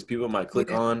skewed because people might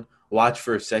click on, watch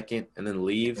for a second, and then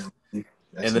leave.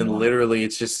 And then literally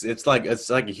it's like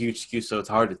a huge skew, so it's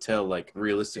hard to tell like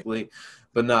realistically.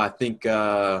 But no, I think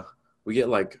we get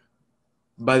like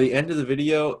by the end of the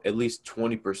video at least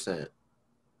 20%.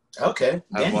 Okay.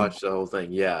 I've watched the whole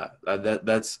thing. Yeah,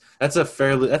 that's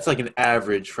like an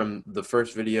average from the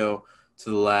first video to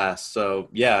the last. So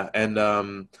yeah,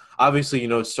 and obviously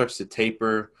it starts to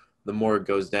taper the more it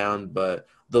goes down, but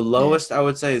the lowest I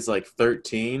would say is like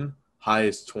 13,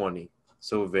 highest 20.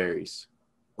 So it varies.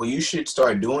 What you should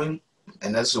start doing,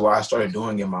 and this is what I started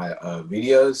doing in my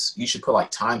videos, you should put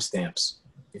like timestamps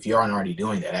if you aren't already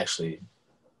doing that actually.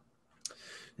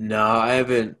 No, I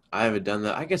haven't done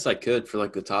that. I guess I could for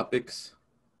like the topics.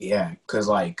 Yeah, because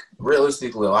like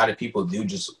realistically, a lot of people do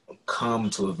just come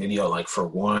to a video like for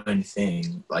one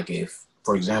thing. Like if,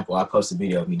 for example, I post a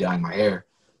video of me dyeing my hair,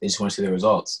 they just want to see the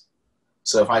results.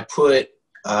 So if I put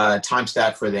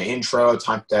timestamp for the intro,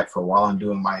 timestamp for while I'm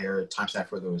doing my hair, timestamp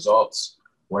for the results,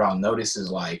 what I'll notice is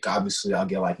like obviously I'll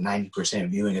get like 90%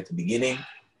 viewing at the beginning,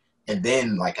 and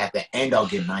then like at the end I'll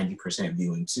get 90%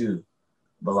 viewing too.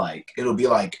 But like it'll be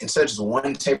like instead of just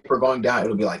one taper going down,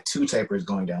 it'll be like 2 tapers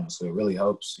going down. So it really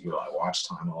helps your like watch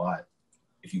time a lot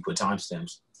if you put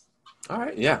timestamps. All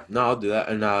right, yeah, no, I'll do that.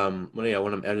 And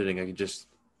when I'm editing,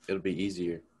 it'll be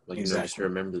easier, like just to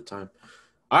remember the time.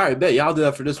 All right, bet. Yeah, I'll do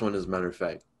that for this one. As a matter of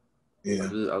fact, yeah,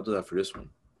 I'll do that for this one.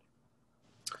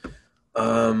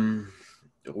 Um,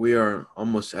 we are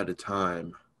almost out of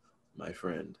time, my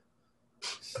friend.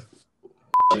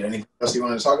 Anything else you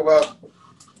want to talk about?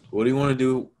 What do you want to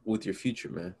do with your future,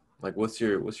 man? Like, what's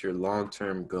your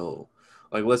long-term goal?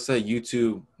 Like, let's say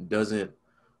YouTube doesn't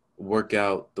work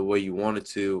out the way you want it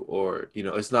to, or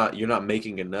it's not you're not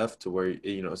making enough to where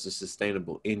it's a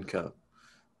sustainable income.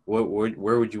 Where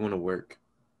would you want to work?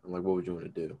 And like, what would you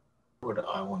want to do? Where do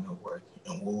I want to work,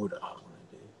 and what would I want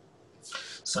to do?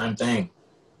 Same thing,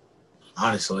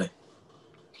 honestly.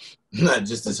 Not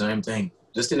just the same thing,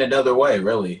 just in another way,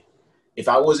 really. If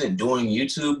I wasn't doing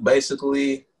YouTube,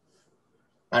 basically,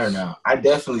 I don't know. I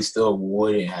definitely still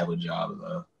wouldn't have a job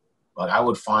though. Like I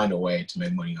would find a way to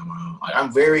make money on my own. Like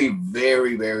I'm very,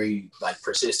 very, very like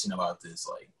persistent about this.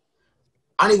 Like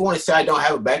I don't even want to say I don't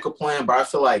have a backup plan, but I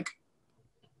feel like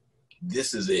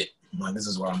this is it. Like this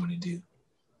is what I'm gonna do.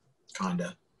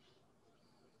 Kinda.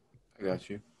 I got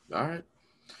you. All right.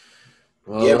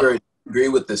 You Well, ever agree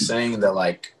with the saying that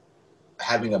like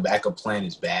having a backup plan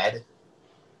is bad?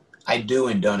 I do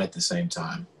and don't at the same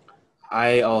time.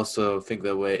 I also think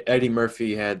that way. Eddie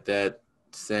Murphy had that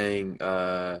saying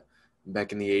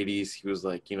back in the 80s. He was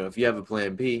like, if you have a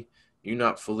plan B, you're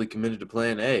not fully committed to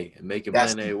plan A and making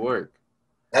That's plan A work.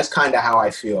 that's kind of how I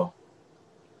feel.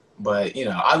 But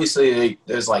obviously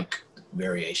there's like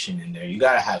variation in there. You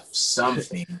gotta have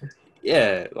something.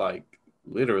 Yeah, like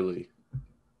literally.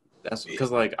 That's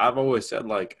because like I've always said,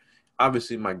 like,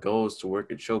 obviously my goal is to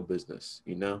work in show business,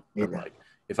 And Yeah, like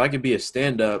if I could be a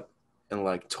stand-up and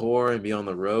like tour and be on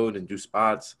the road and do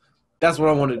spots, that's what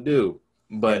I want to do.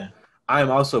 But yeah, I am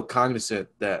also cognizant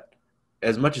that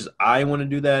as much as I want to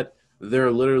do that, there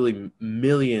are literally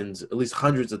millions, at least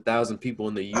hundreds of thousands of people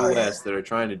in the oh yeah, US that are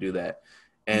trying to do that.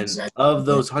 And of exactly.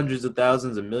 those hundreds of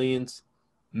thousands and millions,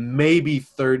 maybe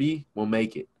 30 will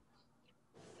make it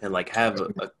and like have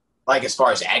a Like as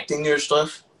far as acting or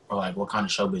stuff, or like what kind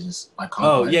of show business, like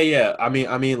oh complex. yeah. I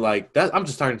mean like that. I'm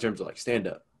just talking in terms of like stand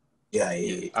up. Yeah,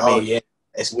 yeah, yeah. I Oh mean yeah,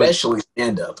 with especially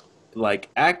stand up. like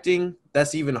acting,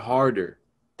 that's even harder.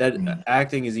 That Mm.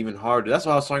 acting is even harder. That's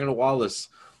why I was talking to Wallace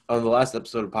on the last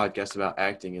episode of the podcast about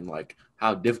acting and like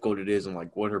how difficult it is and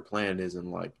like what her plan is and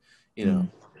like you know,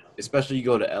 Mm. especially you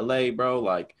go to LA, bro.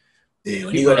 Like Yeah,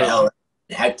 when you people go to are LA,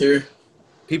 actor.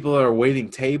 people are waiting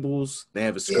tables. They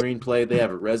have a Yeah, screenplay. They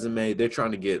have a resume. They're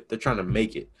trying to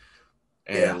make it.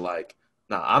 yeah. And like,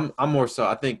 nah, I'm more so.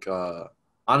 I think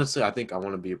honestly, I think I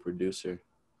want to be a producer,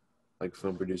 like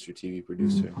film producer, TV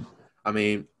producer. Mm. I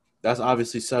mean, that's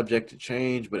obviously subject to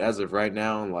change, but as of right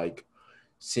now, like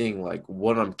seeing like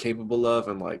what I'm capable of,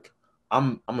 and like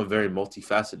I'm a very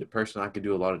multifaceted person. I could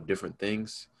do a lot of different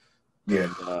things, Yeah,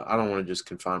 and I don't want to just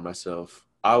confine myself.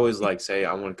 I always like say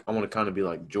I want to kind of be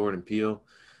like Jordan Peele,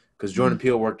 because Jordan mm.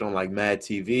 Peele worked on like Mad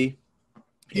TV.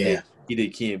 He Yeah. did he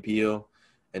did Key and Peele,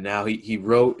 and now he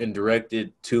wrote and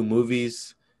directed 2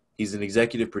 movies. He's an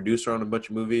executive producer on a bunch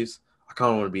of movies. I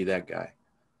kind of want to be that guy.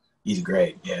 He's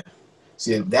great. Yeah.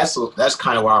 See, that's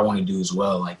kind of what I want to do as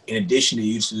well. Like, in addition to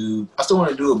YouTube, I still want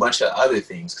to do a bunch of other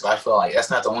things because I feel like that's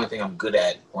not the only thing I'm good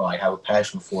at or like have a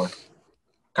passion for.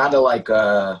 Kind of like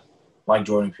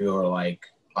Jordan Peele or like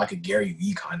a Gary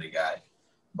Vee kind of guy,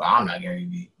 but I'm not Gary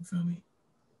Vee. You feel me?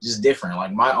 Just different.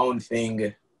 Like my own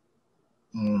thing.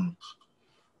 Mm,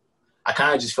 I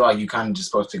kind of just feel like you kind of just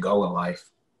supposed to go with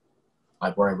life,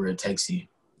 like wherever it takes you,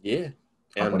 Yeah, like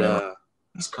and whatever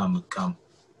is come.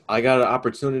 I got an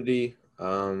opportunity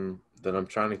that I'm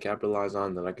trying to capitalize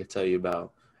on that I could tell you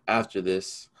about after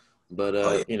this. But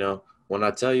Oh yeah, when I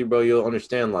tell you, bro, you'll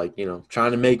understand. Like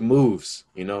trying to make moves.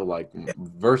 Like yeah,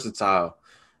 versatile,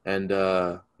 and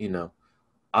I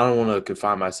don't want to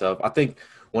confine myself. I think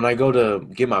when I go to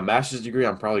get my master's degree,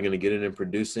 I'm probably going to get it in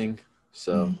producing.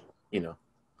 So mm. you know,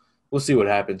 we'll see what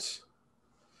happens.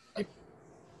 Like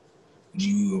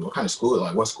what kind of school?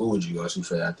 Like what school would you go to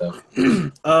for that though?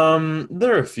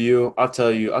 There are a few. I'll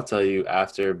tell you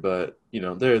after, but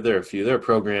there are a few. There are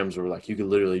programs where like you could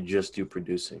literally just do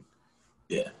producing.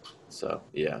 Yeah, So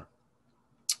yeah.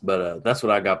 But that's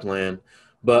what I got planned.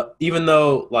 But even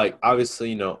though like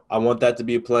obviously, I want that to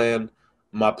be a plan,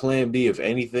 my plan B, if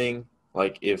anything,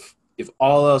 like if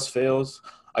all else fails,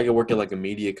 I can work at like a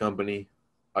media company.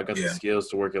 I got the yeah. skills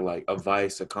to work at like a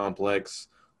Vice, a Complex.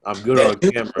 I'm good That on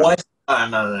dude camera. was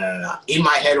no. In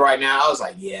my head right now, I was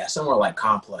like, yeah, somewhere like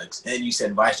Complex. And you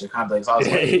said Vice or Complex. I was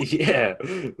like, Yeah.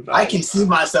 I Nah, can see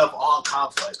myself on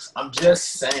Complex. I'm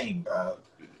just saying, bro.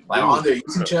 Like on dude. their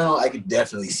YouTube channel, I could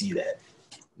definitely see that.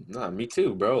 Nah, me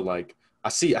too, bro. Like I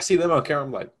see them on camera.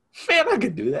 I'm like, man, I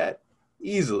could do that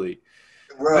easily.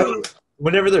 I Bro.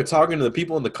 whenever they're talking to the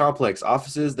people in the complex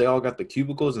offices, they all got the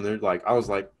cubicles, and they're like, I was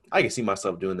like, I can see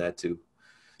myself doing that too.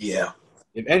 Yeah.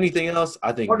 if anything else, I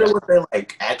I think wonder that. what they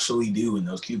like actually do in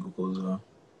those cubicles though.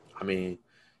 I mean,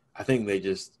 I think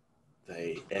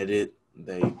they edit,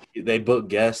 they book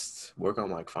guests, work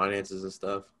on like finances and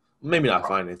stuff. Maybe not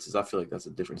finances. I feel like that's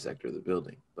a different sector of the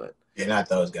building, but Yeah, not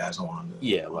those guys. I want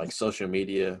yeah, to. like social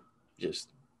media, just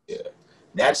Yeah,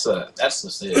 that's the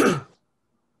shit.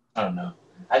 I don't know.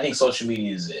 I think social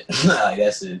media is it. Like,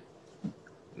 that's it.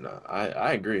 no.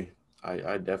 I agree.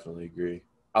 I definitely agree.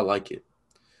 I like it.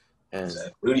 And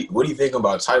Exactly. What do you think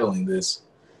about titling this?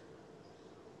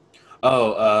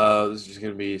 this is just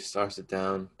gonna be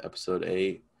Sitdown, episode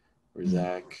 8, Mm.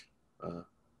 Razzaq, uh,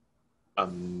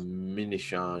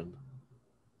 Animashaun.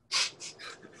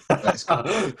 That's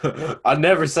I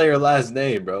never say her last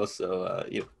name, bro. So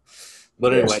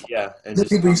but yes. anyway, yeah, and The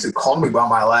just people used to call me by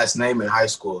my last name in high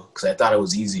school because I thought it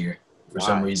was easier for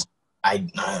some why reason.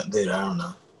 Dude, I don't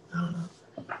know. I don't know.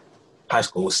 High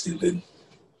school was stupid.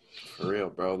 for real,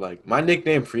 bro. Like my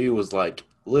nickname for you was like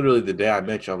literally the day I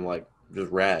met you. I'm like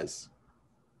just Raz,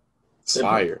 Simple.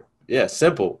 fire. Yeah,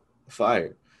 simple,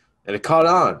 fire, and it caught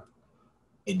on.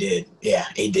 It did. Yeah,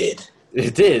 it did.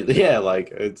 It did, yeah. Like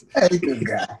it's Hey, good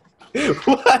guy.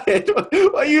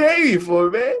 what? What you hate me for,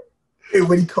 man? Hey,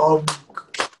 what he called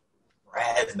me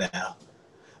Raz now.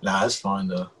 Nah, it's fine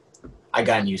though. I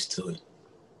gotten used to it.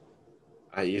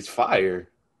 It's fire.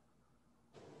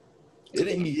 It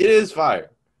is fire.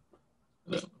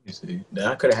 Let me see. Then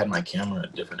I could have had my camera at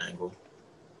a different angle.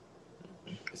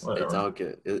 It's Whatever. all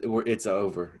good. It's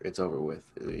over. It's over with.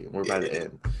 We're by the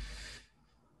end.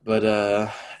 But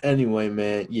anyway,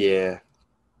 man, yeah.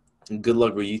 Good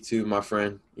luck with YouTube, my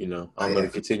friend. I'm gonna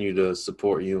continue to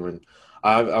support you, and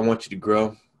I want you to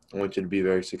grow. I want you to be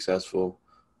very successful.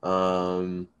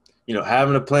 Having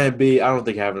a plan B, I don't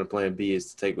think having a plan B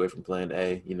is to take away from plan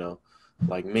A.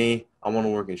 Like me, I want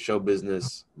to work in show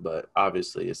business, but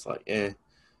obviously it's like,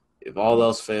 if all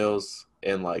else fails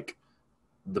and like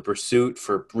the pursuit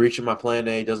for reaching my plan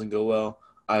A doesn't go well,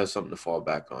 I have something to fall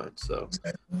back on. So,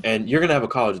 Exactly. and you're gonna have a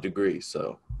college degree,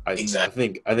 so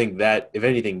Exactly. I think that if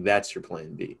anything, that's your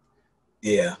plan B.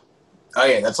 Yeah. Oh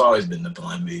yeah, that's always been the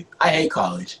plan B. I hate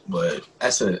college, but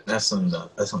that's something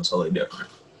totally different.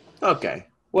 Okay,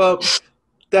 well,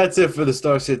 that's it for the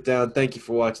Star Sit Down. Thank you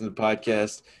for watching the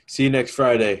podcast. See you next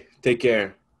Friday. Take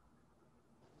care.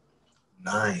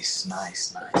 Nice,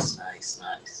 nice, nice, nice,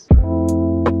 nice.